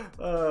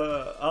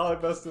 I'll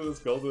invest in this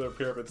golden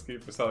pyramid scheme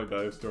for selling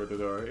knives door to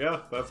door. Yeah,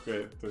 that's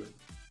great too.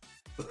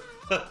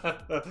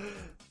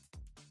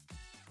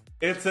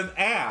 It's an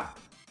app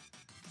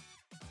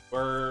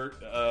where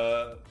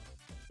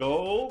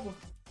gold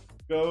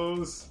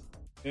goes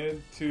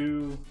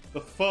into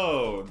the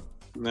phone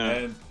No.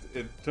 and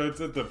it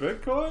turns into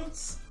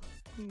bitcoins.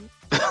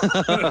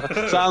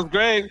 Sounds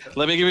great.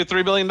 Let me give you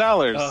 $3 billion.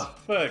 Oh,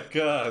 thank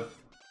God.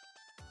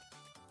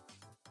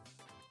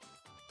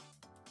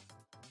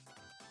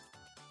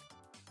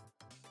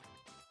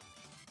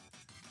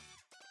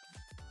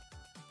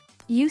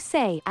 You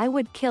say, I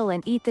would kill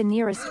and eat the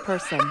nearest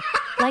person.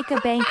 Like a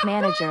bank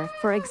manager,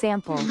 for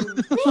example.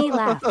 He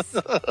laughs.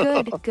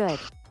 Good.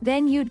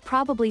 Then you'd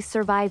probably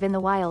survive in the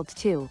wild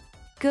too.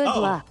 Good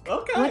luck.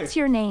 Okay. What's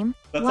your name?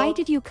 That's Why all-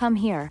 did you come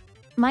here?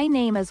 My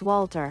name is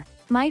Walter.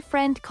 My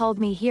friend called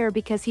me here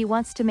because he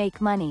wants to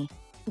make money.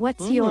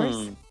 What's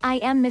yours? I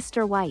am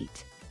Mr.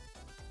 White.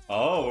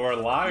 Oh, we're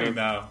lying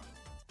now.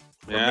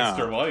 For Yeah.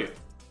 Mr. White.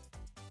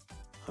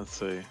 Let's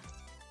see.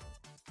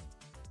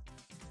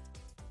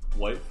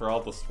 White for all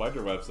the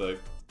spider webs that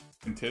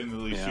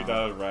continually Yeah. shoot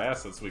out of our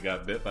ass since we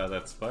got bit by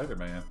that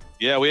Spider-Man.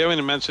 Yeah, we haven't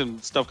even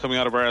mentioned stuff coming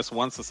out of our ass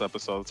once this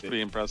episode. It's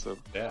pretty impressive.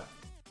 Yeah.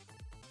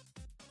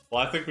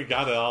 Well, I think we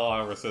got it all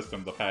out of our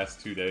system the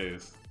past 2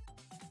 days.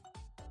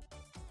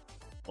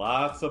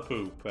 Lots of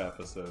poop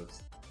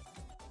episodes.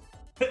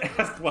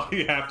 Ask why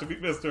you have to be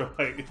Mr.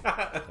 White.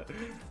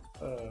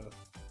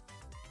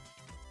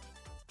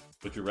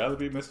 Would you rather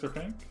be Mr.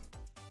 Pink?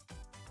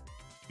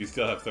 You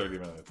still have 30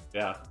 minutes.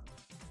 Yeah.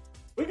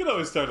 We can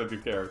always start a new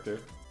character.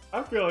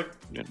 I feel like...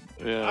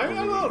 Yeah. I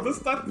don't know. This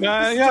still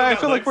I got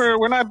feel like legs.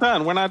 we're not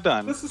done. We're not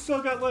done. This has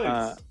still got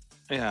legs.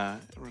 Yeah.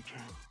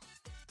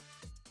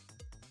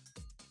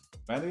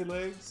 Many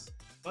legs,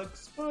 like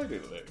spider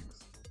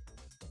legs.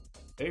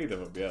 8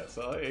 of them, yeah.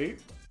 So 8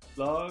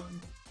 long,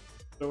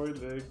 story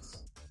legs.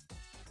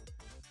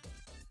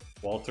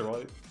 Walter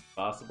White,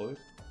 possibly.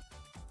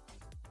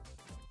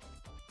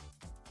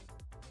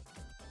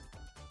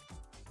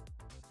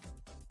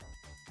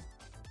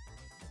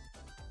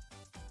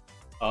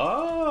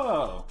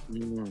 Oh,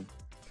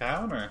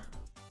 counter.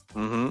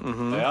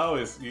 They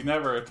always, you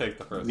never take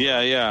the first.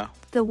 Yeah.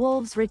 The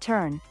wolves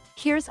return.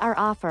 Here's our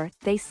offer,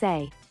 they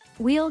say.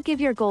 We'll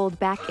give your gold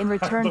back in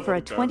return for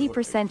a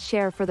 20%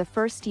 share for the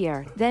first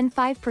year, then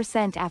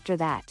 5% after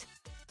that.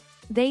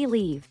 They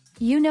leave.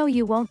 You know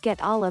you won't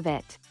get all of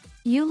it.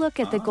 You look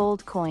at the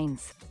gold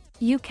coins.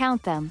 You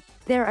count them.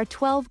 There are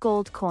 12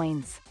 gold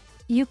coins.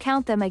 You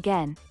count them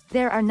again.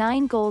 There are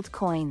 9 gold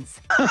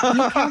coins. You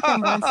count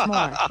them once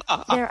more.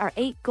 There are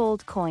 8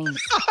 gold coins.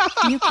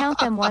 You count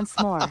them once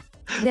more.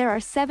 There are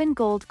 7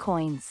 gold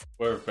coins.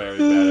 We're very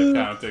bad at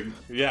counting.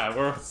 Yeah,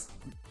 we're...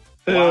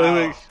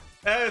 Wow.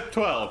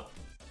 12.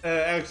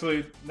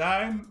 Actually,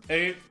 9,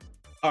 8...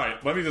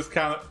 Alright, let me just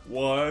count it.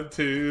 1,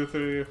 2,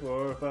 3,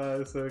 4,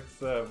 5, 6,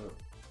 7.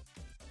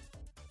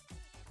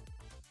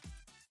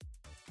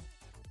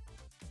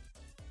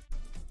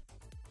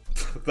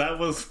 That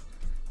was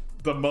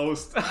the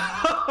most...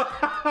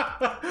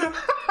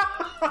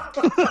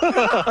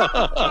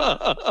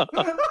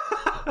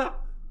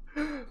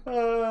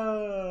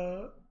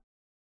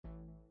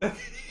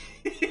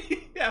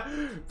 Yeah,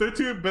 they're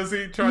too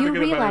busy trying You to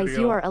get a better realize deal.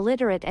 you are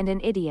illiterate and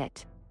an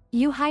idiot.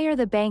 You hire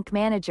the bank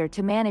manager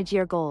to manage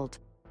your gold.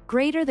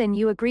 Greater than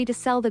you agree to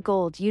sell the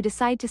gold, you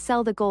decide to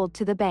sell the gold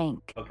to the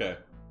bank. Okay.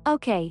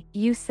 Okay,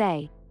 you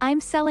say. I'm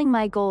selling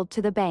my gold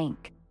to the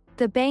bank.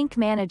 The bank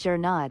manager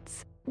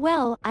nods.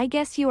 Well, I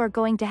guess you are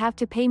going to have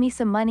to pay me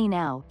some money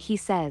now, he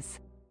says.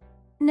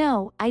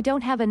 No, I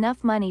don't have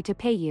enough money to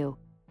pay you.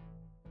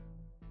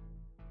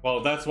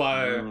 Well, that's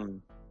why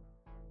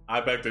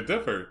I beg to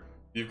differ.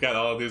 You've got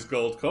all these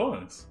gold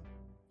coins.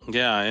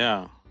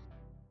 Yeah.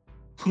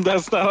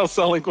 That's not how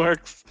selling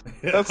works.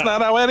 That's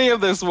not how any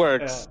of this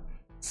works. Yeah.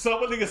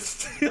 Somebody is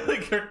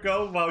stealing your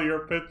gold while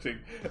you're pitching.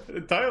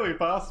 Entirely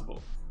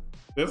possible.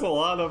 There's a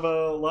lot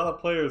of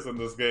players in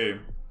this game.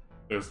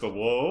 There's the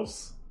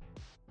wolves.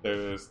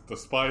 There's the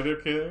Spider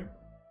King.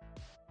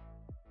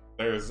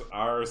 There's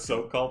our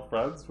so-called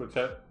friends, which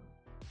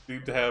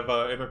seem to have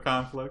inner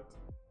conflict.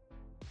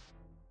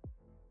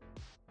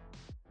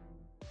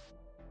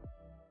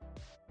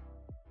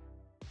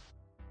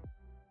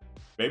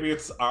 Maybe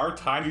it's our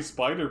tiny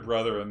spider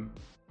brethren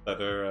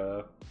that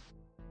are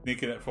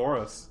sneaking it for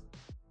us.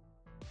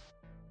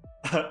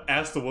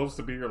 Ask the wolves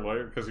to be your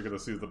lawyer because you're going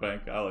to sue the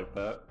bank. I like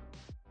that.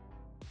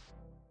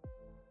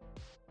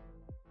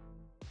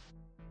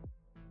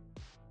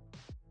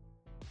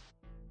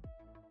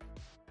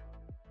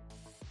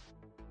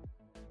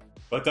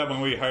 But then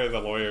when we hire the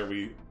lawyer,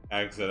 we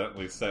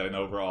accidentally send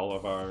over all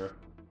of our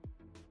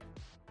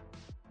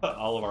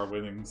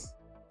winnings.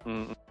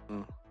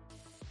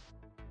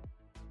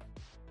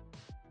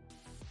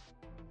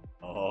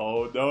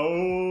 Oh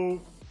no!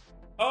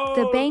 Oh,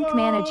 The bank no!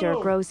 manager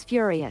grows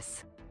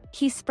furious.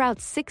 He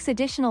sprouts 6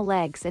 additional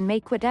legs and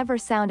make whatever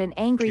sound an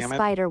angry Damn it.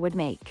 spider would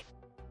make.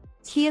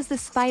 He is the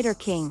Spider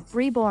King,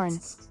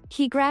 reborn.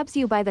 He grabs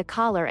you by the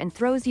collar and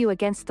throws you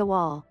against the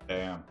wall.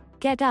 Damn.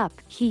 Get up,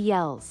 he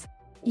yells.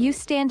 You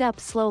stand up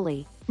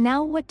slowly.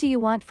 Now what do you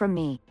want from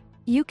me?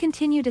 You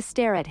continue to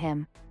stare at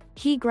him.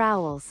 He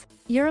growls.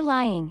 You're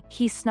lying,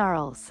 he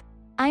snarls.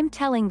 I'm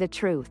telling the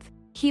truth.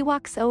 He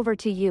walks over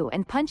to you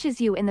and punches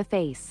you in the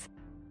face.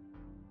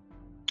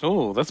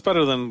 Oh, that's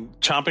better than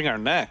chomping our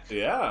neck.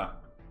 Yeah.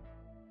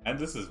 And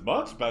this is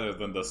much better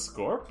than the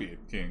Scorpion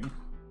King.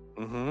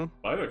 Mm-hmm.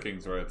 Spider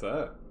King's where it's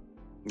at.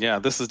 Yeah,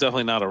 this is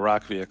definitely not a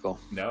rock vehicle.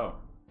 No.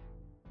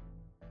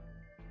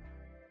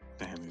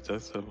 Damn, he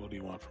does say, what do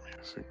you want from me?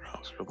 I see,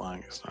 Rouse, you're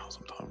lying. It's now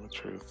I'm telling the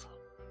truth.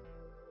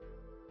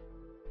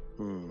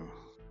 Hmm.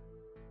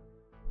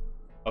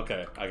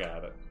 Okay, I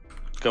got it.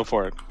 Go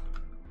for it.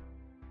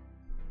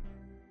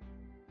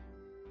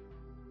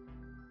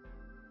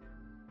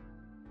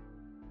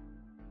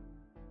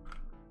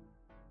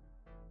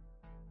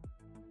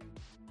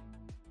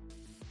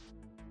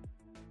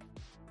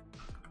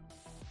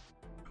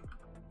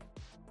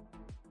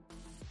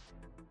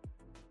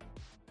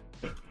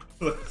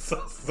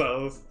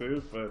 so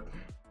stupid.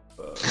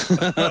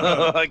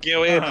 I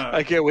can't wait.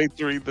 I can't wait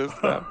to read this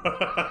stuff.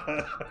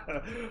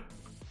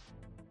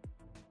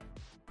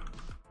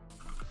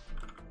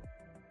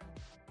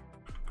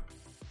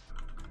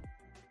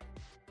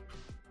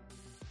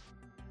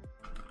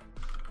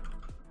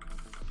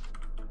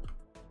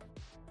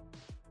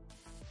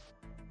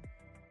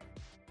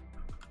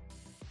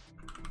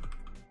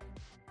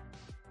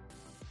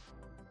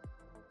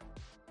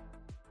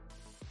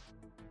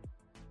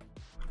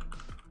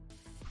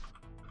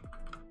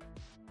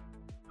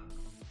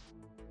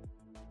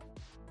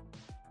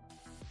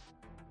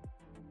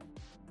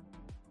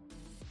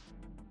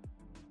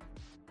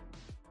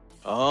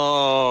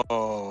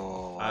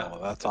 Oh,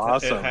 that's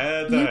awesome. It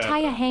had to You tie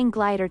a happen. hang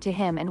glider to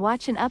him and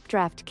watch an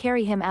updraft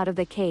carry him out of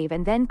the cave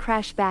and then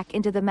crash back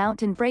into the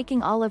mountain,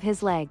 breaking all of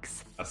his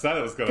legs. I said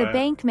it was going The to happen.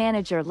 bank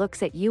manager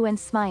looks at you and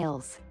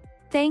smiles.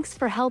 Thanks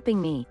for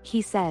helping me,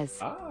 he says.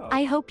 Oh.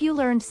 I hope you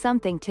learned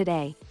something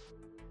today.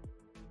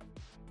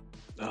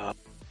 The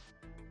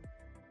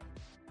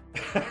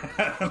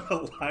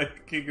Lion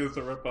King is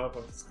a ripoff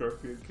of the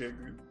Scorpion King.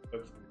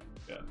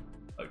 Yeah,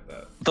 like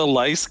that. The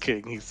Lice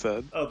King, he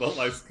said. Oh, the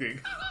Lion King.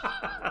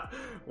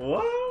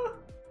 What?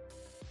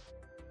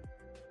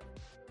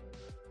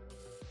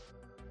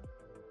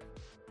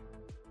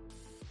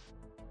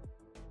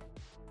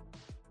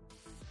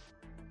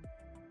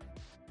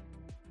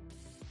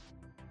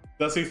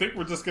 Does he think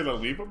we're just gonna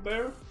leave him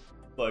there?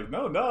 Like,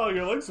 no,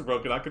 your legs are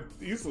broken. I could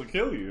easily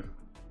kill you.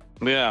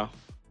 Yeah.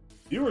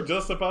 You were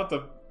just about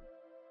to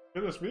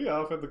finish me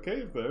off in the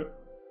cave there.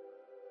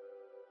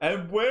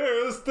 And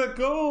where's the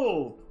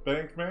gold,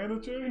 bank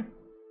manager?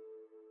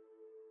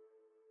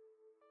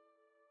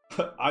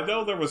 I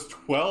know there was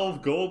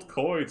 12 gold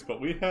coins,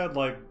 but we had,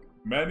 like,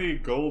 many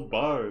gold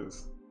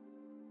bars.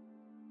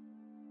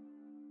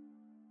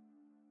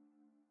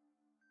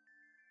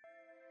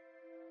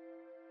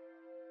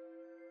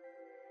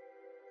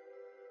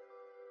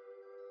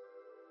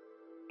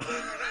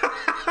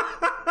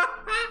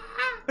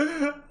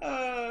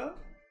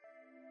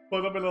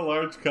 Put them in a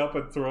large cup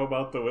and throw them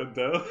out the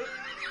window.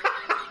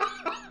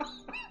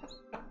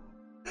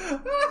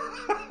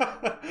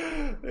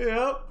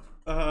 Yep.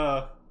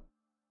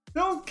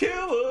 Don't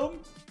kill him.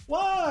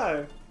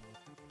 Why?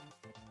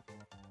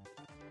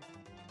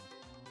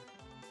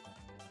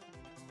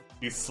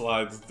 He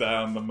slides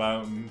down the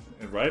mountain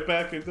and right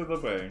back into the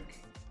bank.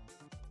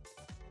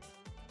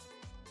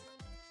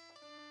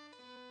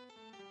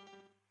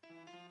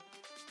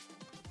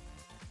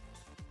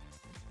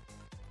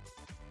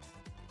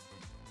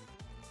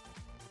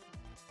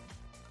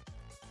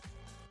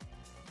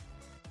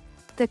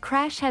 The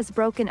crash has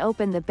broken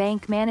open the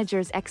bank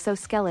manager's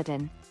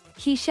exoskeleton.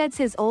 He sheds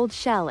his old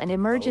shell and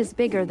emerges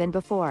bigger than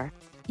before.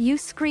 You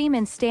scream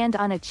and stand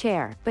on a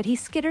chair, but he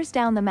skitters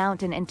down the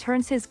mountain and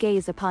turns his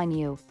gaze upon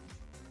you.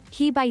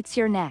 He bites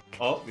your neck.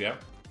 Oh, yeah.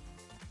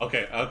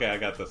 Okay, I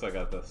got this.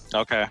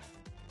 Okay.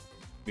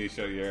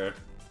 Misha, you're...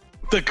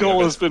 The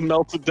gold has been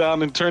melted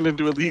down and turned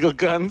into illegal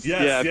guns.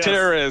 Yes, yeah, yes.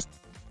 terrorists.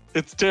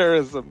 It's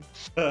terrorism.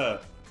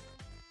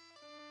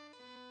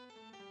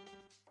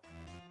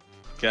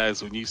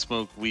 Guys, when you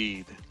smoke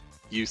weed,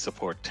 you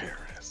support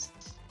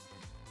terrorists.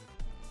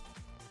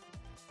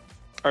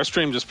 Our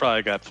stream just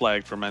probably got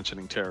flagged for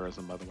mentioning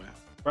terrorism, by the way.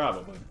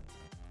 Probably.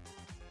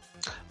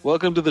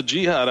 Welcome to the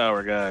Jihad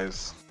Hour,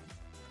 guys.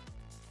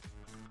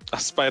 A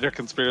spider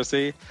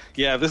conspiracy?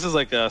 Yeah, this is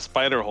like a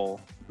spider hole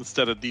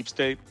instead of deep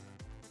state.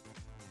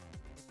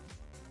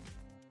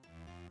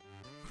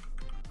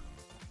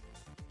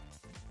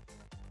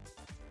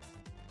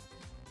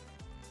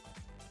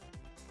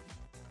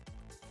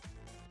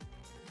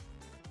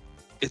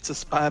 It's a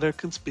spider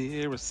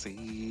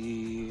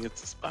conspiracy.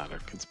 It's a spider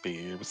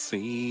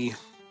conspiracy.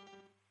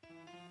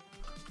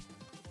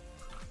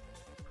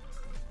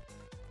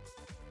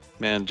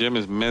 Man, Jim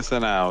is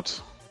missing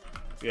out.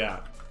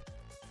 Yeah.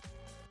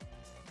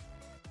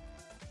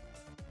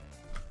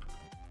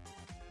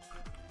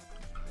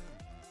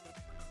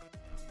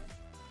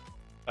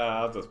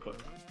 I'll just put...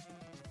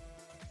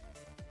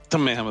 The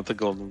man with the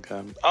golden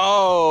gun.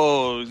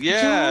 Oh,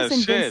 yeah, Jules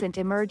and shit. Vincent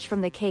emerge from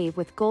the cave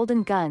with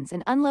golden guns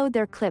and unload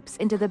their clips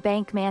into the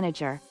bank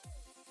manager.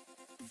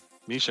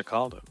 Misha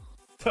called him.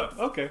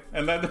 Okay,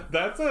 and then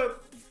that's it.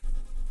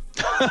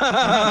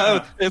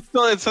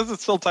 It says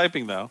it's still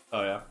typing, though.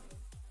 Oh, yeah.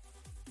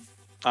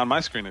 On my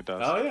screen, it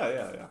does. Oh,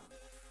 yeah.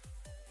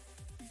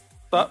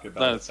 Oh, Think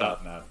no, about it's it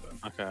not. now, then.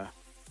 Okay.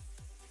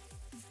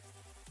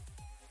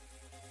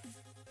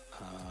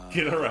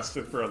 Get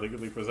arrested for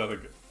illegally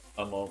presenting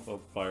unlawful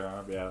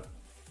firearm, yeah.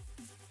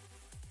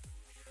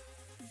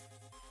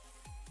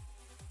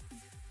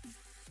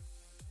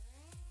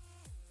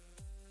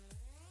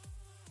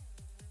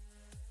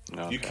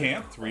 Okay. You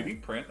can't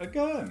 3D print a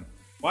gun.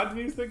 Why did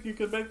you think you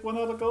could make one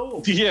out of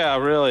gold? Yeah,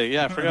 really.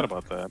 Yeah, I forgot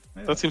about that.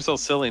 Yeah. That seems so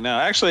silly now.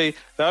 Actually,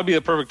 that would be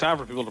the perfect time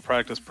for people to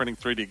practice printing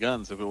 3D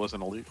guns if it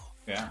wasn't illegal.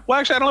 Yeah. Well,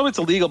 actually, I don't know if it's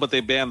illegal, but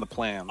they banned the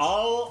plans.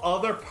 All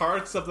other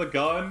parts of the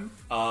gun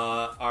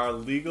are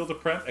legal to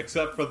print,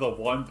 except for the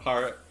one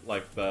part,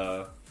 like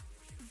the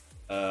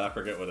I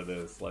forget what it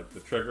is, like the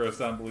trigger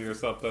assembly or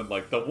something,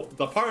 like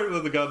the part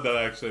of the gun that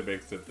actually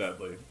makes it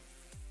deadly.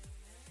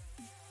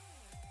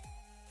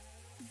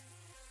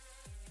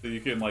 So you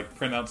can like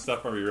print out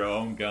stuff from your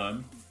own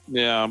gun.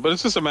 Yeah, but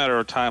it's just a matter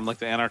of time, like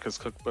the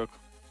Anarchist Cookbook.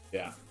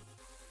 Yeah.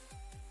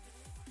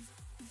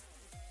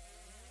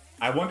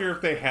 I wonder if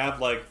they have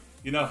like,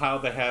 you know how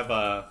they have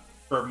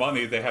for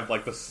money they have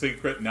like the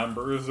secret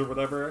numbers or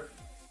whatever.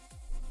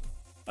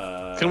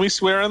 Can we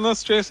swear in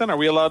this, Jason? Are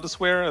we allowed to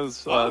swear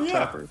as yeah.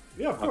 tappers?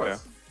 Yeah, of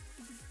course.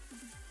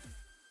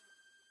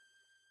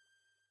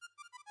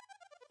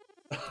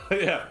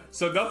 Yeah,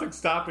 so nothing's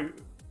stopping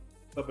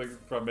something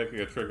from making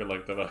a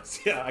trigger-like device.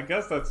 Yeah, I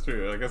guess that's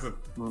true. I guess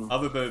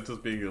other than it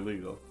just being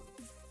illegal.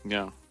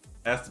 Yeah.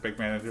 Ask the bank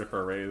manager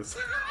for a raise.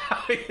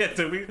 Yeah,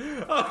 do we?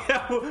 Oh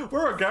yeah,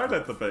 we're a guard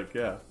at the bank.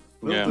 Yeah.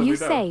 Yeah. You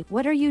say,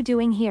 what are you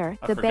doing here?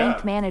 I The forgot.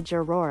 bank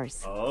manager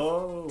roars.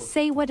 Oh.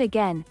 Say what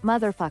again,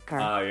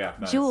 motherfucker? Yeah.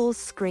 Nice. Jules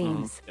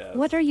screams. Yes.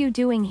 What are you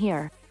doing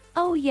here?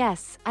 Oh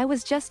yes, I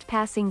was just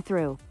passing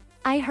through.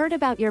 I heard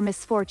about your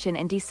misfortune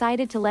and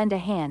decided to lend a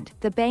hand,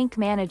 the bank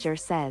manager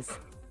says.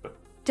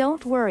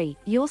 Don't worry,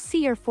 you'll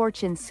see your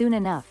fortune soon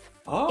enough.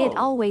 Oh. It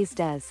always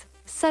does.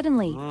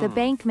 Suddenly, the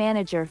bank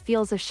manager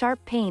feels a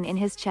sharp pain in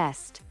his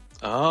chest.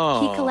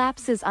 Oh. He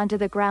collapses onto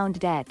the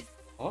ground dead.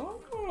 Oh.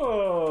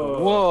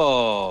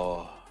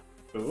 Whoa.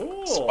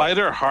 Cool.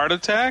 Spider heart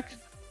attack?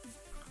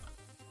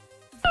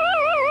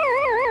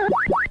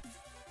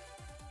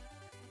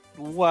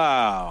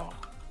 Wow.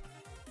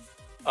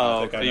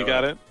 Oh, think I you know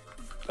got it. it?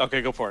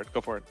 Okay, go for it. Go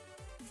for it.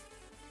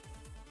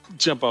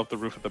 Jump off the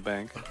roof of the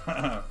bank.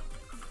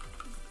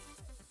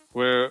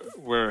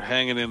 We're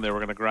hanging in there. We're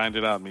gonna grind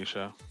it out,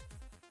 Misha.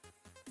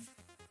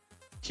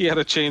 He had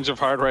a change of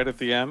heart right at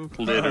the end,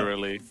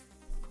 literally.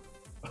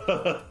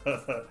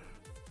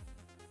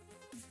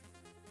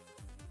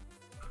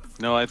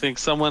 No, I think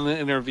someone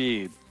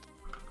intervened.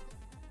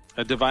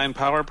 A divine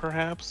power,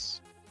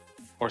 perhaps?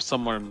 Or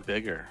someone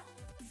bigger.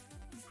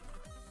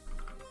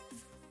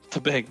 The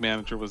bank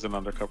manager was an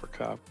undercover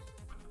cop.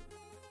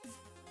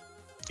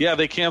 Yeah,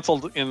 they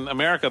canceled, in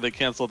America, they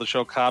canceled the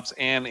show Cops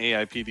and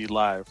AIPD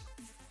Live.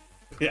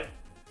 Yeah.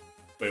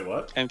 Wait,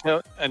 what?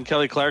 And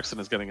Kelly Clarkson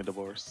is getting a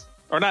divorce.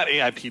 Or not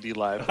AIPD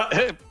Live.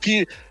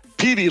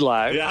 PD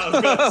Live. Yeah, I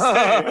was gonna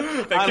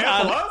say they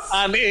cancel us.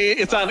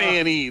 It's on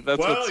A&E. That's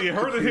Well, what's you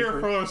heard it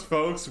here first,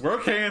 folks. We're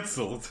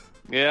canceled.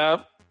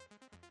 Yeah.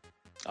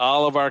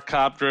 All of our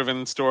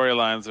cop-driven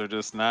storylines are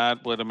just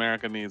not what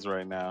America needs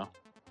right now.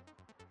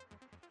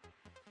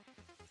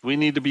 We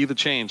need to be the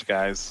change,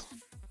 guys.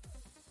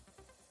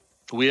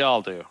 We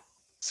all do.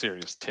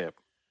 Serious tip.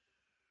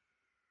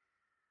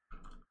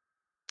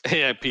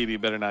 AIPD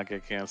better not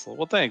get canceled.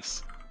 Well,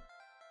 thanks.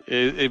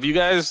 If you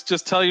guys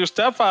just tell your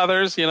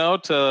stepfathers,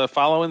 to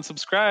follow and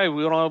subscribe,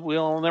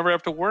 we'll never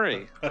have to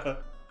worry.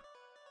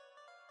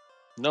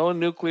 No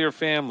nuclear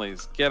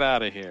families. Get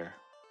out of here.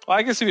 Well,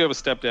 I guess if you have a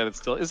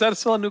stepdad, is that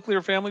still a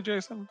nuclear family,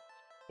 Jason?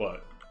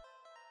 What?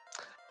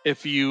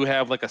 If you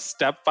have like a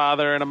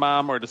stepfather and a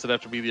mom, or does it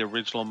have to be the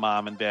original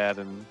mom and dad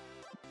and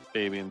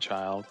baby and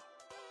child?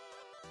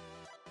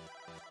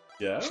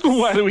 Yeah.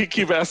 Why do we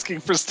keep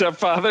asking for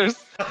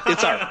stepfathers?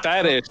 It's our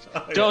fetish.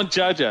 Don't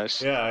judge us.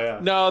 Yeah.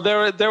 No,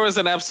 there was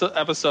an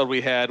episode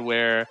we had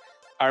where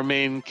our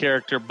main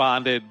character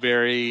bonded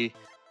very.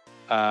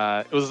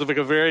 It was like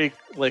a very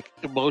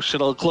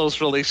emotional, close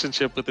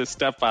relationship with his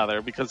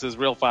stepfather because his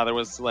real father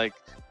was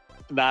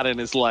not in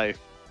his life.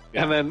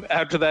 Yeah. And then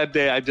after that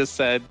day, I just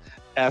said,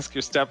 "Ask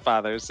your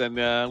stepfathers,"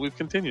 and we've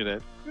continued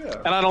it. Yeah.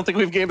 And I don't think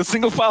we've gained a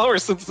single follower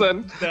since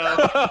then.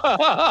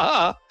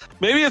 No.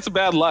 Maybe it's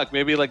bad luck.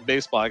 Maybe like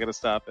baseball, I gotta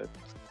stop it.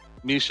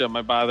 Misha,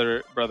 my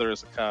brother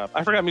is a cop.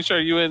 I forgot,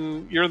 Misha, you're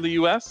in the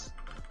US?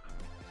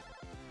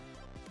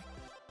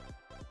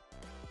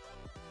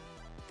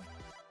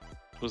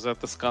 Was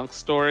that the skunk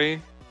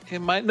story?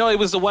 It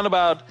was the one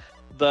about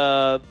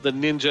the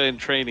ninja in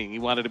training. He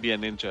wanted to be a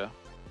ninja.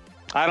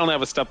 I don't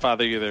have a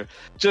stepfather either.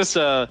 Just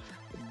a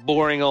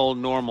boring old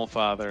normal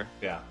father.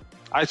 Yeah.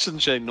 I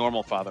shouldn't say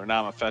normal father.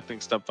 Now I'm affecting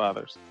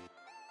stepfathers.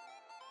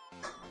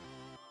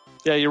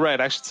 Yeah, you're right.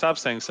 I should stop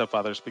saying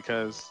stepfathers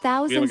because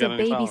Thousands of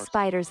baby followers.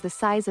 spiders the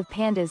size of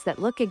pandas that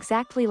look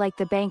exactly like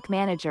the bank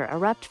manager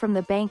erupt from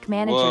the bank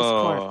manager's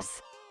Whoa.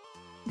 corpse.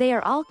 They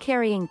are all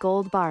carrying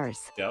gold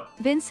bars. Yep.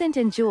 Vincent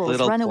and Jules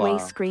Little run away claw.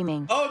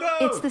 screaming. Oh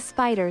no! It's the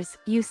spiders,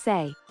 you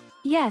say.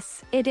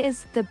 Yes, it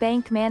is, the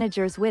bank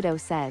manager's widow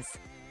says.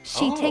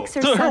 She Oh. takes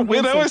her Her son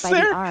widow Vincent is by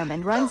there? the arm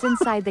and runs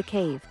inside the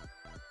cave.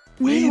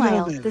 Wait a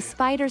Meanwhile, minute. the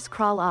spiders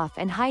crawl off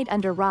and hide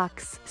under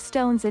rocks,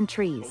 stones, and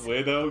trees.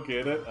 Widow,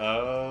 get it?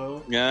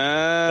 Oh.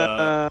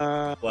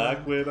 Yeah.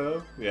 Black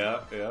Widow. Yeah,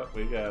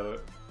 we got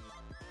it.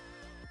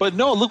 But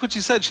no, look what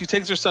she said. She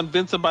takes her son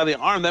Vincent by the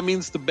arm. That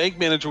means the bank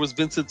manager was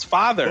Vincent's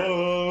father.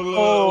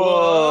 Oh.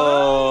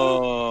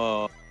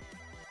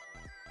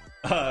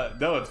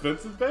 No, it's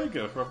Vincent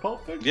Vega from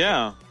Pulp Fiction.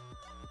 Yeah.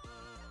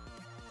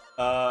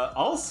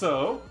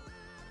 Also,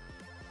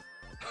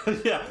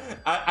 yeah,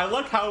 I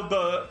like how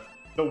the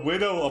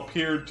widow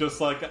appeared just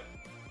like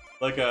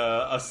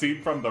a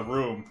scene from The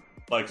Room.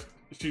 Like,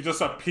 she just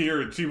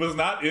appeared. She was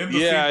not in the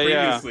scene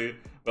previously,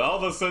 but all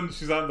of a sudden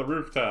she's on the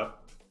rooftop.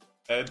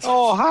 And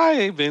oh,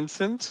 hi,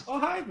 Vincent. Oh,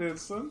 hi,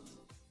 Vincent.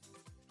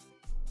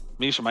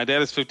 Misha, my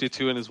dad is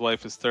 52 and his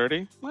wife is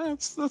 30. Well,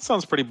 that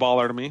sounds pretty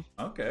baller to me.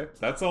 Okay,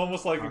 that's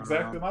almost like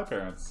exactly my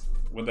parents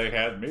when they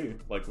had me,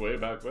 like way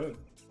back when.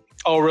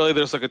 Oh, really?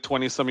 There's like a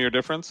 20-some year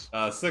difference?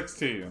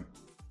 16.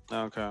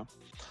 Okay.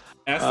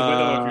 Ask the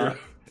widow if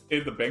you're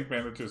in the bank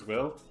manager's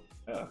will.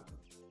 Yeah.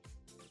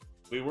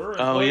 We were in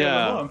Oh,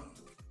 yeah. of the month.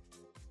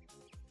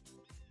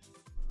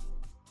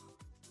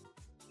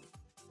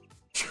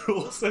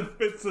 Jules and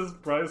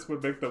Vincent Price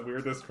would make the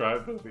weirdest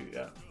crime movie,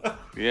 yeah.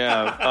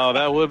 Yeah. Oh,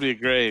 that would be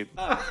great.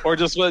 Or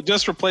just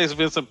replace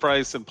Vincent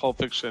Price in Pulp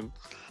Fiction.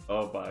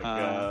 Oh my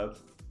god.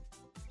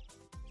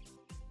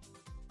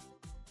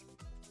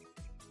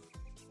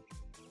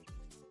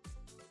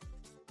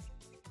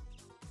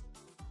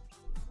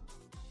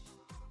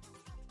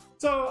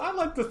 So I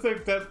like to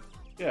think that,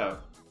 yeah,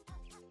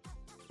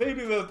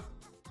 maybe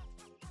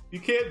you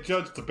can't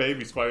judge the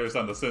baby spiders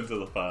on the sins of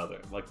the father.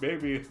 Like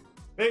maybe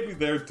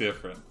they're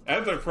different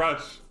and they're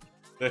fresh.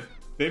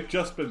 They've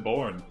just been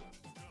born,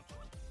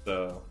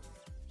 so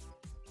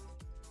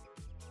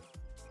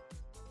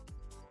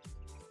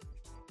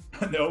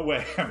no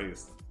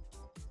whammies.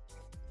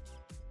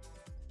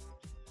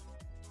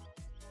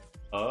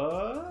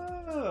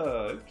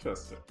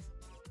 Interesting.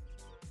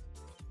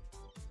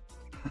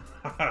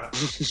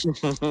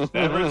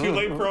 Never too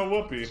late for a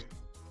whoopee.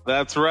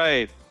 That's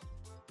right.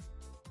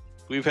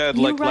 We've had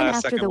You like run last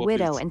after second the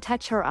widow whoopies. and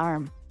touch her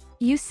arm.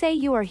 You say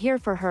you are here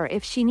for her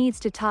if she needs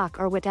to talk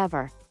or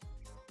whatever.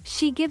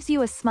 She gives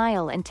you a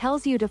smile and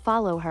tells you to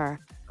follow her.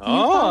 You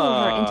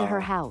follow her into her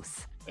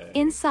house.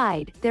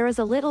 Inside, there is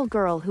a little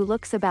girl who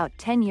looks about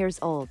 10 years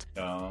old.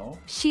 No.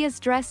 She is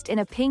dressed in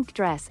a pink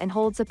dress and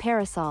holds a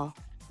parasol.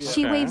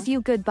 She Okay. waves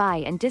you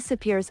goodbye and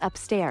disappears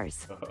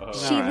upstairs.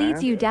 She Alright.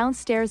 leads you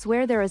downstairs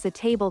where there is a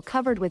table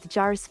covered with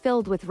jars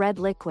filled with red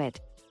liquid.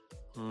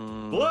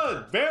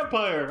 Blood!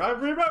 Vampire! I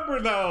remember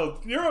now!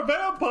 You're a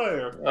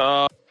vampire!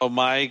 Oh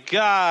my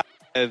god.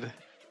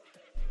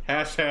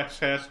 Hash, hash,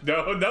 hash.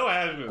 No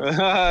hashes. Get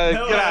No out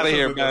of hashes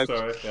here, in this man.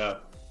 story. Yeah.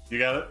 You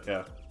got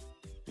it?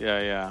 Yeah.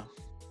 Yeah.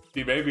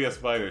 She may be a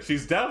spider.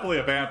 She's definitely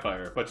a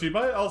vampire, but she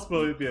might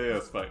also be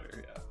a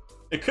spider, yeah.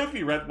 It could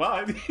be red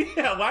wine.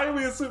 Yeah, why are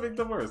we assuming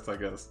the worst, I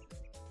guess?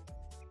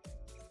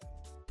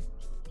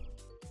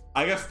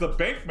 I guess the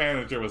bank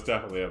manager was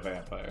definitely a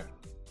vampire.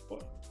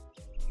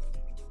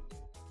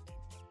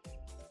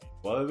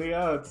 What are the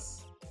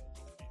odds?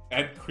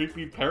 And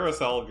creepy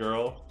parasol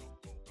girl.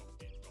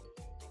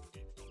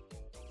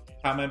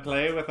 Come and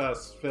play with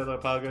us,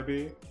 Philip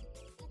Huggabee.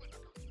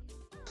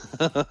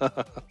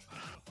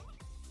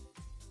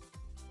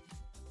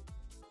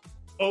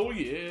 Oh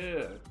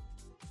yeah.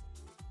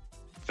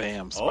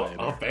 Vamp spider.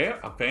 Oh,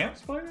 a vamp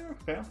spider?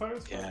 Vampire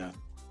spider? Yeah.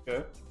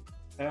 Okay.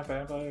 Half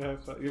vampire,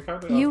 half spider. You're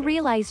kind of You okay.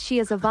 realize she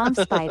is a vom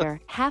spider,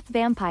 half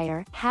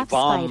vampire, half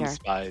Bomb spider.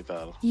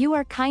 spider. You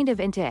are kind of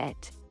into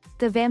it.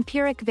 The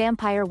vampiric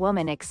vampire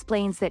woman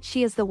explains that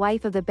she is the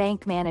wife of the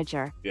bank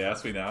manager.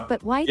 Yes, we know.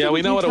 But why Yeah, didn't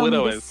we know you what a tell me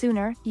widow this is.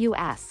 sooner, you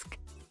ask.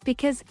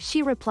 Because,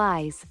 she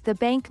replies, the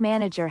bank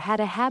manager had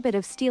a habit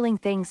of stealing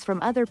things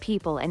from other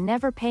people and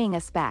never paying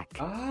us back.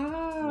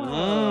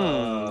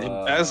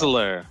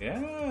 Embezzler.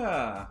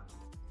 Yeah.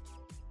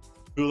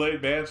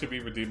 Kool-Aid Man should be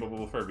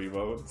redeemable for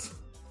emotes.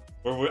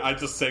 Or I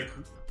just say,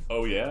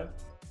 oh yeah?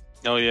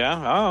 Oh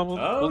yeah. Oh,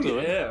 we'll do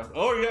it. yeah.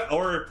 Oh yeah.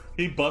 Or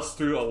he busts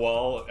through a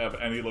wall of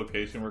any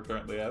location we're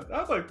currently at.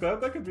 I like that.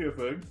 That could be a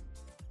thing.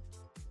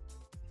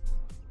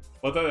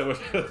 But then it would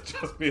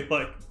just be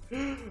like,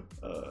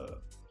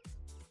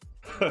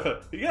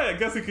 yeah, I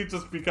guess he could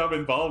just become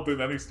involved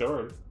in any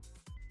story.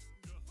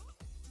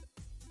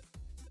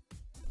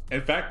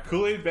 In fact,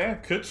 Kool-Aid Man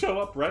could show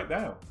up right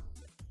now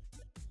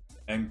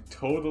and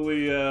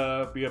totally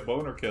be a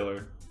boner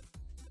killer.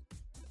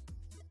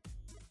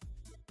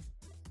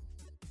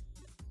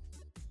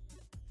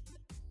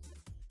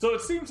 So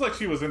it seems like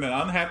she was in an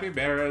unhappy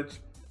marriage.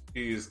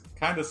 She's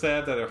kind of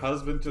sad that her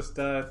husband just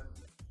died.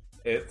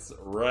 It's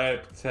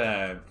ripe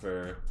time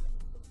for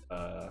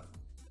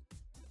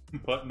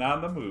putting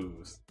on the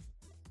moves.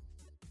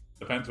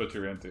 Depends what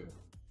you're into.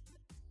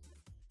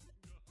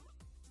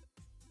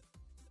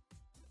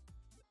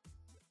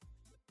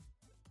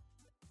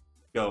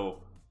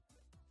 Yo,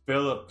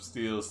 Philip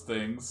steals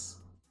things,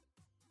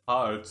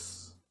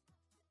 hearts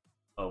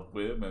of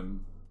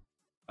women.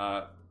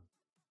 I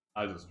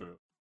just drew.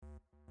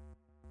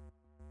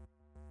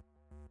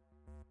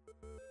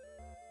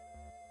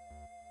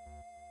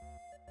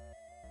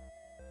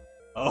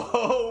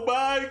 Oh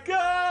my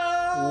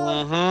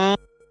god! Mm-hmm.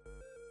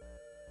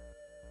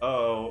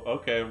 Oh,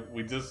 okay.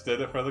 We just did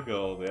it for the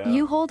gold, yeah.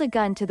 You hold a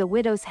gun to the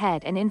widow's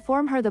head and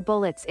inform her the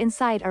bullets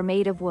inside are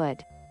made of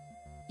wood.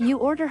 You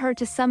order her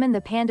to summon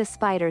the panda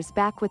spiders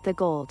back with the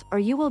gold, or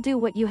you will do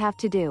what you have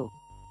to do.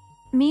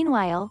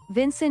 Meanwhile,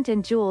 Vincent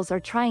and Jules are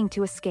trying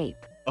to escape.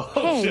 Oh,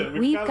 Hey, shit, we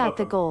we've forgot got about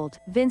the them. gold,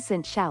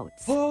 Vincent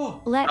shouts.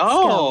 Oh, Let's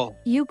Oh. go.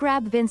 You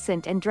grab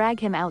Vincent and drag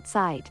him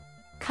outside.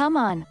 Come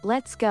on,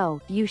 let's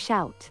go, you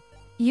shout.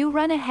 You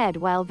run ahead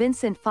while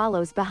Vincent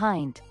follows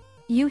behind.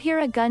 You hear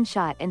a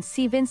gunshot and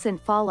see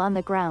Vincent fall on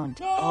the ground.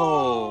 no!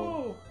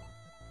 Oh.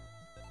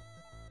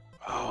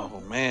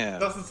 Oh man.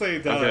 Doesn't say he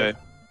died. Okay.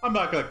 I'm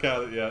not gonna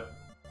count it yet.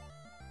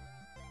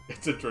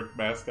 It's a drink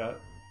mascot.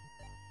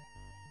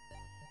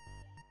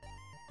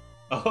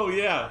 Oh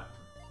yeah.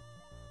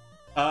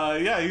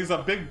 Yeah, he's a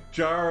big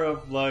jar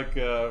of like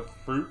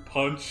fruit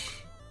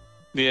punch.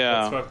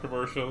 Yeah. That's from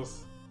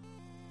commercials.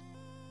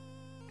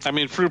 I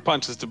mean, fruit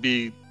punch is to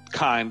be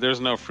kind. There's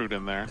no fruit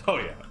in there. Oh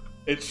yeah,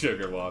 it's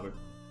sugar water.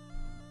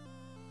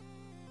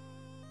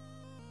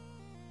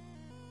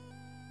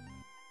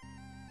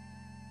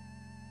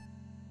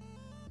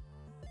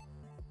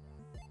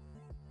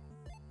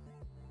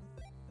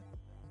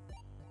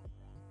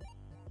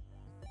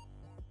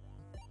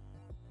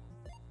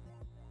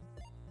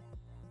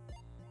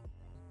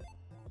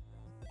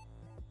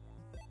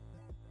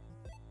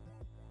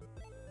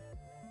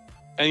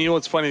 And you know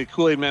what's funny? The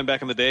Kool-Aid Man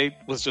back in the day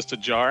was just a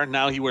jar.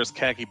 Now he wears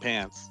khaki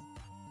pants.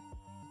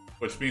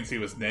 Which means he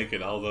was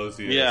naked all those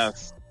years.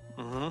 Yes.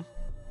 Mm-hmm.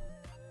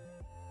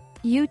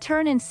 You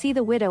turn and see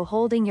the widow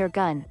holding your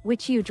gun,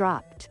 which you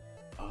dropped.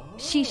 Oh.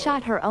 She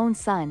shot her own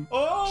son.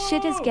 Oh!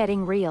 Shit is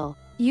getting real.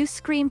 You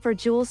scream for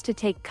Jules to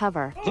take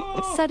cover.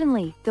 Oh!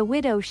 Suddenly, the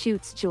widow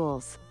shoots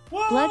Jules.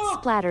 Whoa! Blood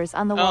splatters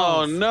on the Oh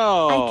walls.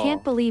 no! I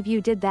can't believe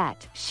you did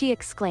that, she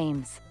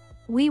exclaims.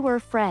 We were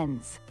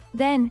friends.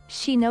 Then,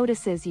 she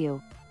notices you.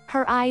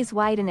 Her eyes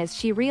widen as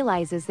she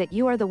realizes that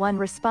you are the one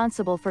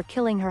responsible for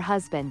killing her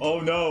husband. Oh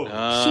no!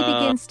 She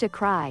begins to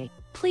cry.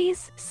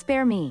 Please,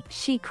 spare me,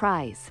 she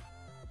cries.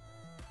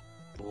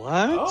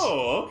 What?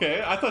 Oh,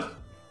 okay. I thought.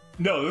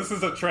 No, this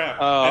is a trap.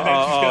 Oh, and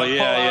then she's oh, gonna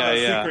yeah, pull out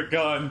a yeah. secret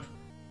gun.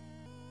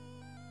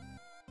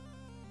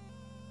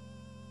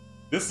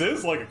 This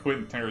is like a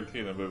Quentin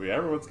Tarantino movie.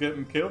 Everyone's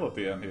getting killed at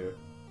the end here.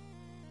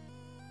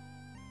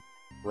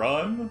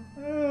 Run?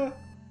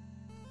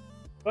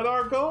 But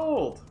our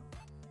gold!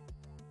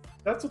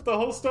 That's what the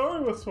whole story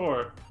was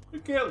for. We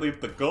can't leave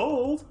the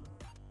gold.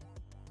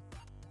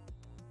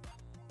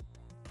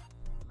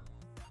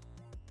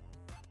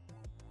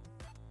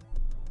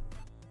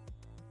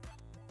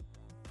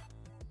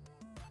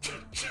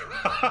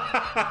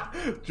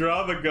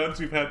 Draw the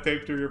guns you've had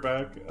taped to your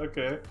back.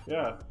 Okay,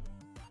 yeah.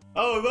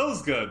 Oh,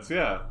 those guns,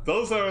 yeah.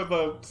 Those are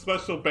the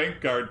special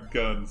bank guard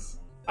guns.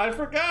 I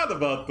forgot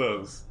about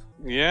those.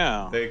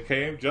 Yeah. They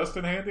came just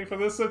in handy for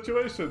this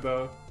situation,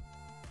 though.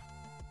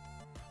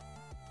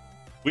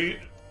 We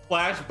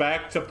flash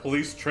back to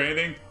police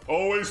training.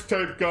 Always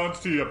tape guns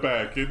to your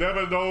back. You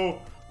never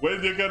know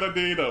when you're gonna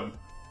need them.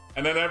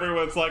 And then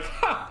everyone's like,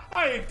 ha!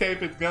 I ain't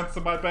taping guns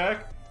to my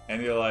back.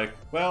 And you're like,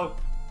 well,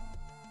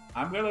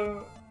 I'm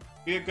gonna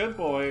be a good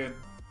boy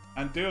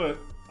and do it.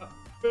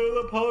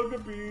 Philip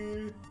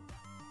Huckabee,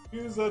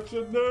 you're such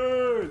a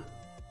nerd.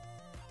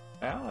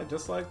 Well, I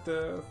just like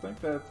to think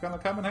that it's gonna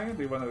come in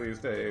handy one of these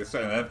days.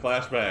 And then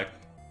flashback.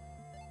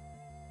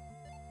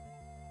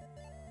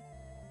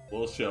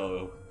 We'll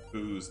show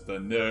who's the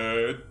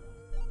nerd.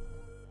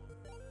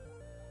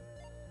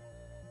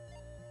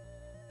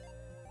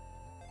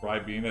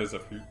 Ribena is a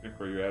fruit drink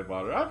where you add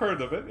water. I've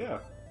heard of it, yeah.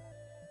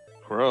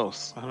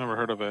 Gross. I've never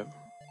heard of it.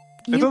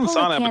 You doesn't pull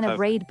sound a can appetizing. of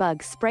Raid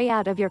Bug spray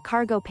out of your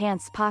cargo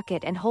pants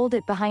pocket and hold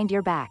it behind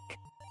your back.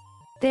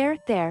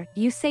 There,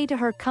 you say to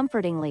her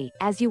comfortingly,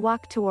 as you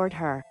walk toward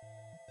her.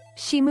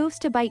 She moves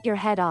to bite your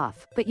head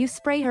off, but you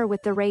spray her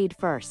with the Raid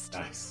first.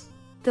 Nice.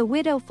 The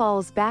widow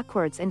falls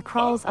backwards and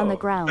crawls on the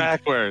ground.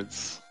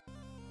 Backwards.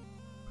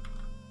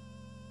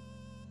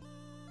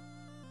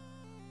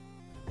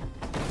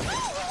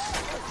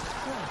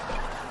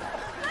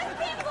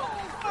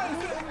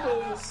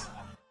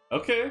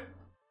 Okay.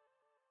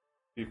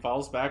 He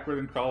falls backward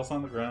and crawls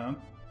on the ground.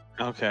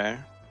 Okay.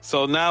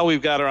 So now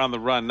we've got her on the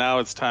run. Now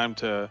it's time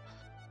to...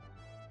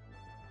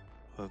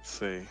 Let's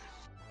see.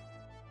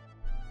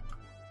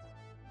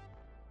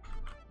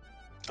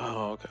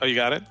 Oh, okay. Oh, you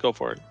got it? Go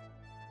for it.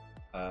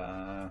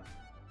 I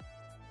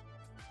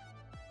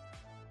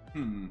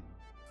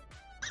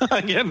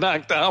get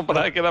knocked down, but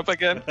I get up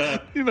again.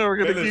 You're never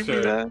going to keep me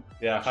Finisher. that.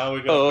 Yeah, how are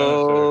we gonna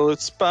Oh,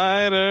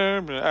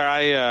 Spider. Or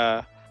I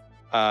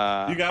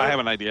You got I it? have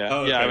an idea.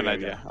 Oh, yeah, I have okay,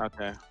 an yeah, idea.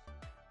 Okay.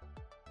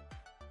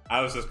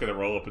 I was just gonna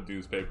roll up a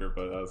newspaper,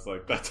 but I was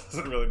like, that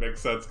doesn't really make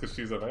sense because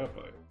she's a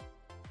vampire.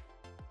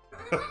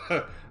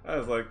 I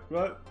was like,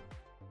 what?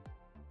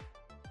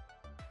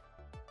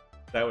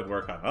 That would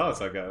work on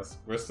us, I guess.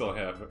 We're still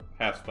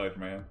half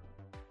Spider-Man.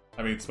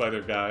 I mean,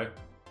 Spider Guy,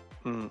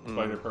 Mm-mm.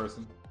 Spider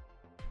Person.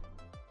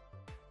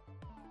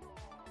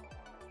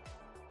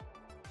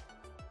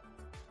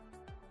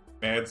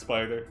 Mad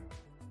Spider.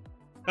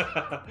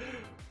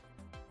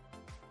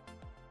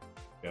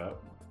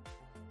 Yep.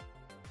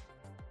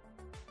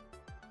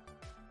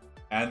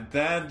 And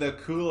then the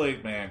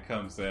Kool-Aid Man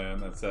comes in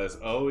and says,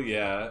 "Oh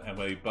yeah," and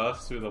when he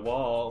busts through the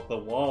wall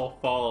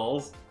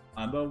falls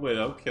on the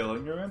Widow,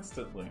 killing her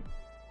instantly.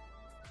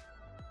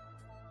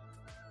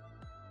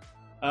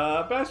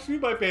 Bash, you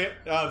might be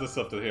onto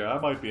something here. I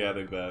might be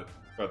adding that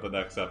for the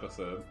next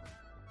episode.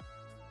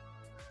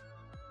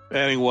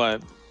 Adding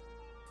what?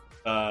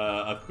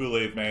 A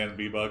Kool-Aid Man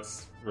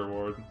V-Bucks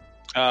reward.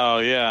 Oh,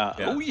 yeah.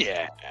 Yeah. Oh,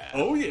 yeah.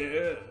 Oh,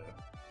 yeah.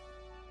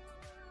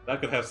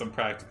 That could have some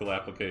practical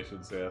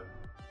applications, yeah.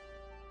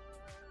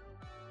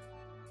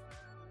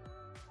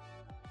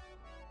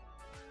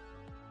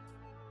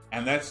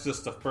 And that's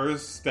just the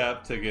first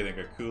step to getting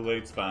a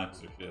Kool-Aid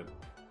sponsorship.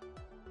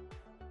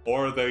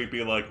 Or they'd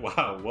be like,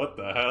 wow, what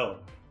the hell?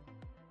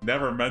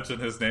 Never mention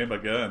his name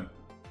again.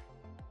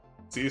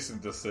 Cease and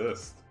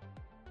desist.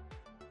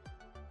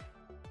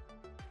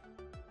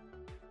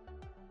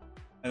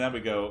 And then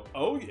we go,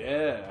 oh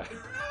yeah.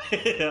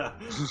 Yeah.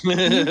 You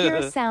hear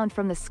a sound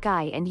from the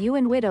sky and you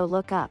and Widow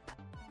look up.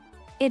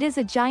 It is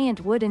a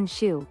giant wooden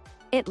shoe.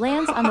 It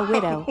lands on the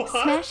Widow,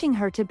 smashing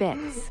her to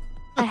bits.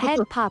 A head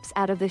pops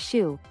out of the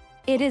shoe.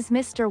 It is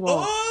Mr.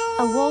 Wolf.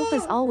 A wolf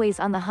is always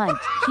on the hunt,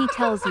 he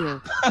tells you.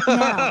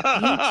 Now,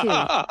 you too.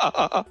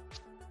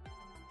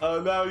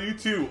 Now you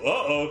too.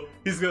 Uh-oh.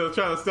 He's gonna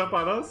try to step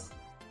on us?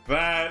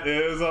 That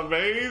is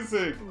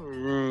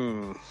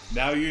amazing.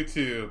 Now you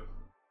too.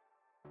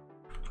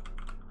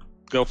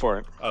 Go for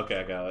it. Okay,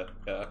 I got it.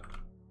 Yeah.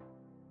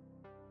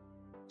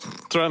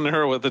 Threaten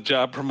her with a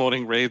job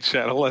promoting Raid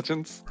Shadow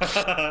Legends.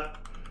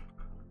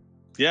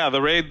 Yeah,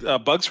 the Raid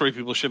Bugs Free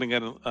people should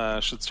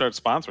start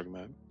sponsoring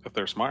that if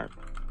they're smart.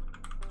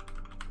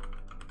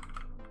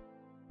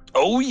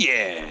 Oh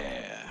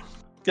yeah.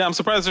 Yeah, I'm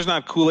surprised there's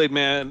not Kool-Aid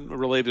Man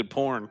related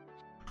porn.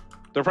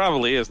 There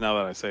probably is now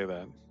that I say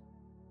that.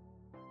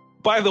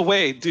 By the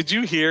way, did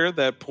you hear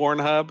that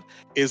Pornhub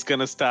is going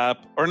to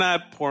stop, or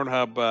not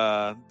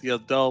Pornhub, the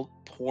Adult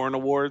Porn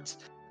Awards,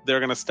 they're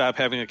going to stop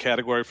having a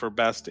category for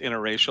best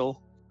interracial?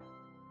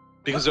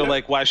 Because they're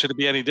like, why should it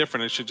be any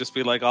different? It should just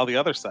be like all the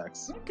other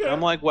sex. Okay.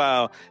 I'm like,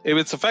 wow, if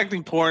it's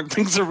affecting porn,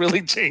 things are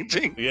really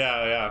changing.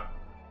 Yeah, yeah.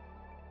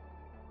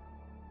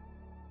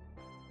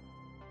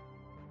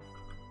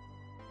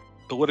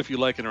 But what if you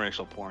like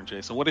interracial porn,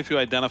 Jason? What if you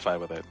identify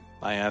with it?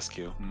 I ask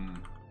you.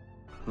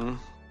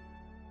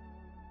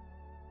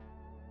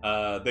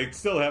 They'd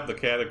still have the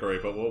category,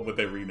 but what would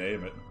they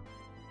rename it?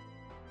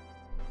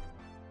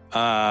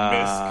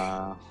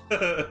 Other.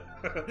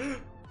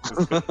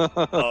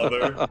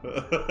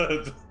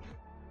 Just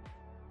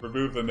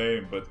remove the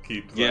name, but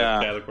keep the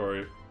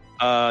category.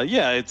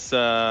 Yeah, it's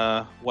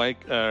white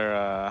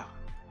or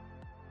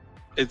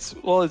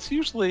it's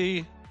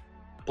usually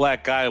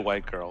black guy,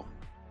 white girl.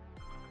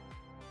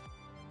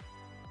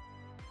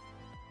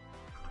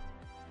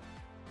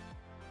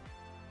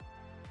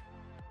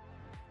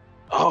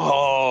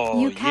 Oh,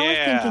 you cower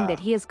thinking that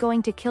he is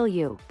going to kill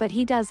you, but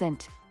he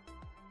doesn't.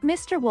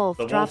 Mr. Wolf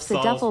drops a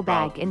duffel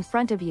bag in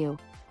front of you.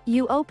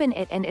 You open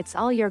it and it's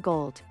all your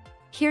gold.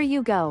 Here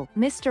you go,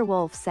 Mr.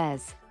 Wolf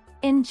says.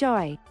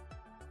 Enjoy.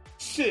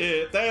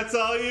 Shit, that's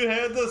all you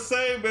had to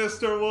say,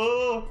 Mr.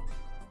 Wolf.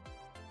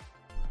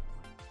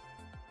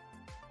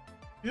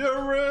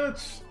 You're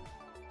rich.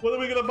 What are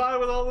we gonna buy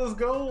with all this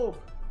gold?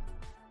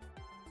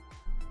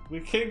 We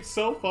came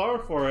so far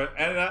for it,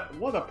 and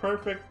what a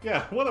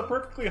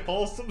perfectly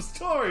wholesome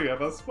story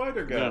of a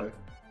spider guy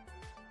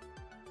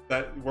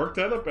that worked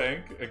at a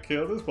bank and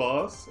killed his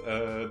boss,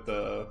 and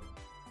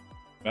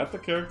met the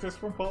characters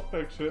from Pulp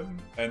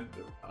Fiction, and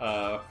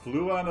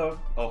flew on a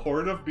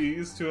horde of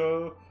bees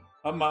to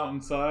a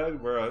mountainside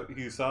where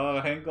he saw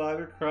a hang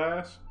glider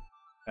crash,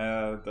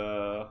 and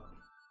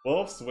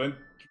Wolf's went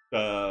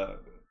made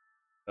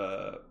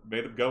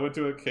him go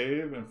into a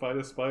cave and fight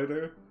a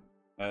spider.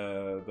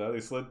 Then he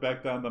slid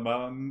back down the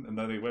mountain, and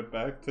then he went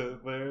back to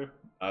there.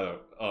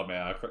 Oh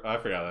man, I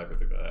forgot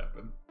everything that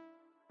happened.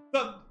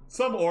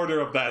 Some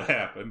order of that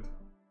happened.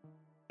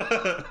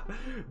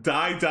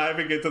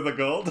 Diving into the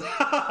gold?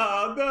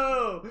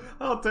 No!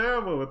 How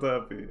terrible would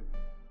that be?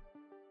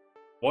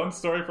 One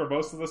story for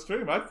most of the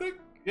stream. I think,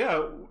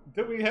 yeah,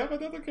 did we have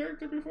another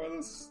character before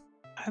this?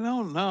 I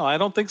don't know. I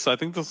don't think so. I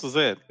think this was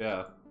it.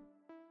 Yeah.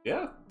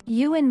 Yeah.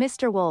 You and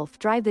Mr. Wolf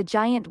drive the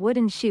giant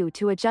wooden shoe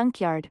to a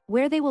junkyard,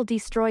 where they will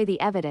destroy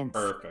the evidence.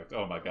 Perfect.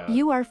 Oh my god.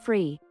 You are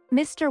free.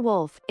 Mr.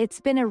 Wolf, it's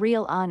been a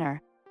real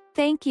honor.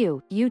 Thank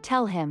you, you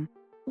tell him.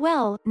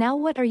 Well, now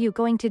what are you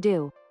going to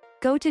do?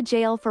 Go to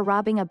jail for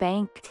robbing a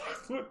bank?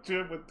 That's what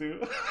Jim would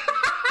do.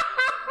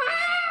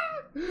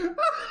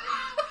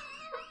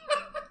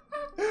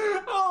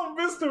 Oh,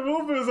 Mr.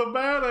 Wolf is a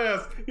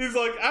badass. He's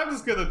like, I'm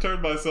just gonna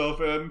turn myself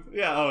in.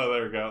 Yeah, oh,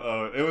 there we go.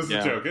 Oh, it was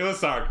a joke. It was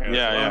sarcasm.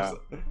 Yeah.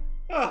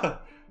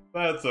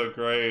 That's so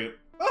great.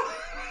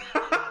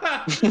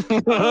 Turn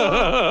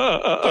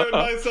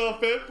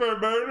myself in for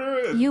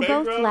murder. You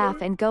both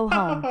laugh and go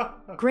home.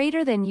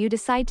 Greater than you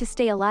decide to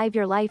stay alive.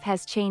 Your life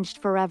has changed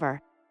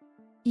forever.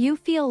 You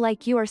feel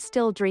like you are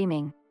still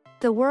dreaming.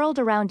 The world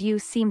around you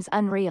seems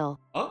unreal.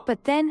 Oh.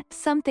 But then,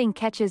 something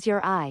catches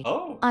your eye.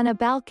 Oh. On a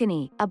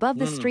balcony, above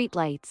the Hmm.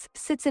 streetlights,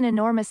 sits an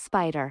enormous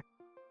spider.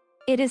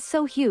 It is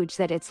so huge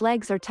that its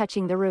legs are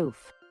touching the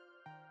roof.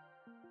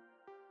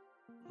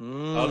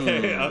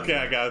 Okay, okay,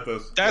 I got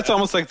this. That's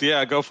almost like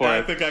go for I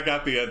it. think I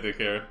got the ending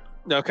here.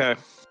 Okay.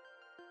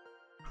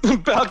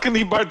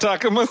 Balcony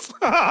Bartakamus.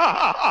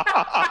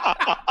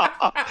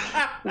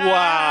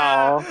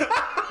 Wow.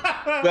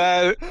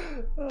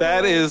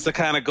 That is the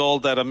kind of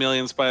gold that a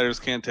million spiders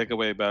can't take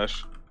away,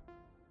 Bash.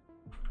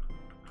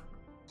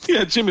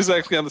 Yeah, Jim is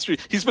actually on the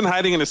street. He's been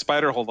hiding in his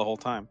spider hole the whole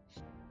time.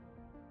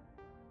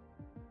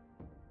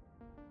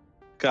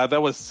 God,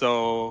 that was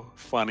so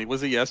funny.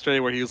 Was it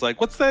yesterday where he was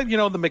like, "What's that? You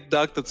know, the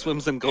McDuck that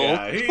swims in gold?"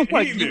 Yeah, he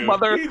Like, knew. you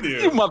He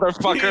knew. you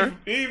motherfucker.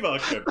 He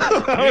fucking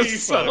I knew. was He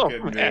so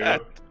fucking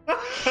mad. knew.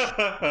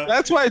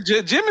 That's why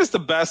Jim is the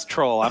best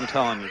troll. I'm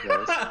telling you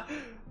guys,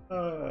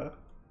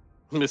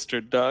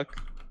 Mr.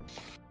 Duck.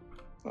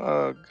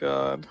 Oh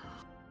God.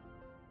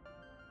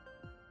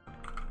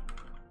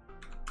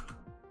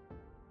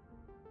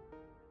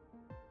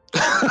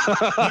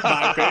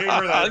 My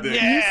favorite ending. You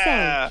say,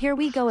 Yeah. "Here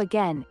we go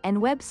again,"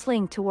 and web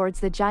sling towards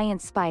the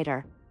giant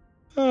spider.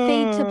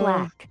 Fade to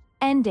black.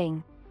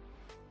 Ending.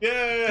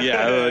 Yeah.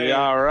 Yeah,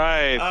 all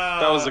right.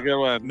 That was a good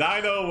one.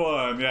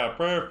 901. Yeah,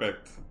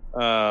 perfect.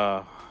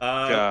 Oh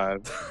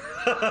God.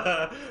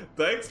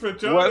 Thanks for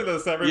joining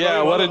us, everybody.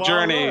 Yeah, what a wild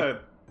journey. ride.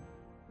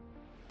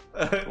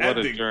 What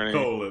a journey.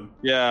 Colon.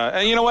 Yeah,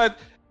 and you know what?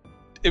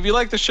 If you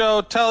like the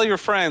show, tell your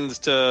friends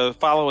to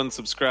follow and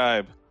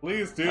subscribe.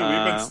 Please do. We've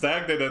been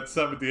stagnant at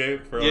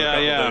 78 for a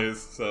couple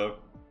days, so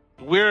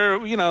We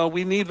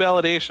need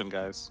validation,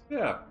 guys.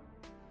 yeah.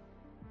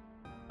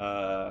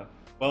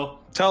 Well,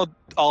 Tell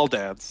all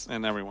dads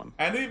and everyone.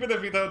 and even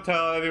if you don't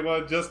tell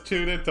anyone, just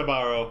tune in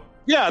tomorrow.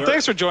 Yeah, Sure.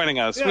 thanks for joining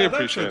us. Yeah, We thanks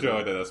appreciate for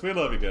it. joining us. We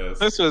love you guys.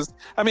 This was,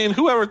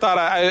 whoever thought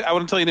I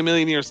wouldn't tell you in a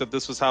million years that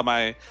this was how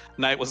my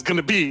night was going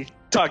to be,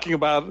 talking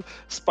about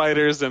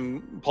spiders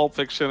and Pulp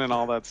Fiction and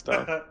all that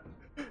stuff.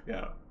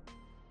 Yeah.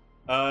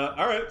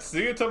 All right.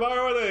 See you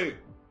tomorrow at 8.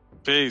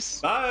 Peace.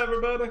 Bye,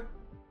 everybody.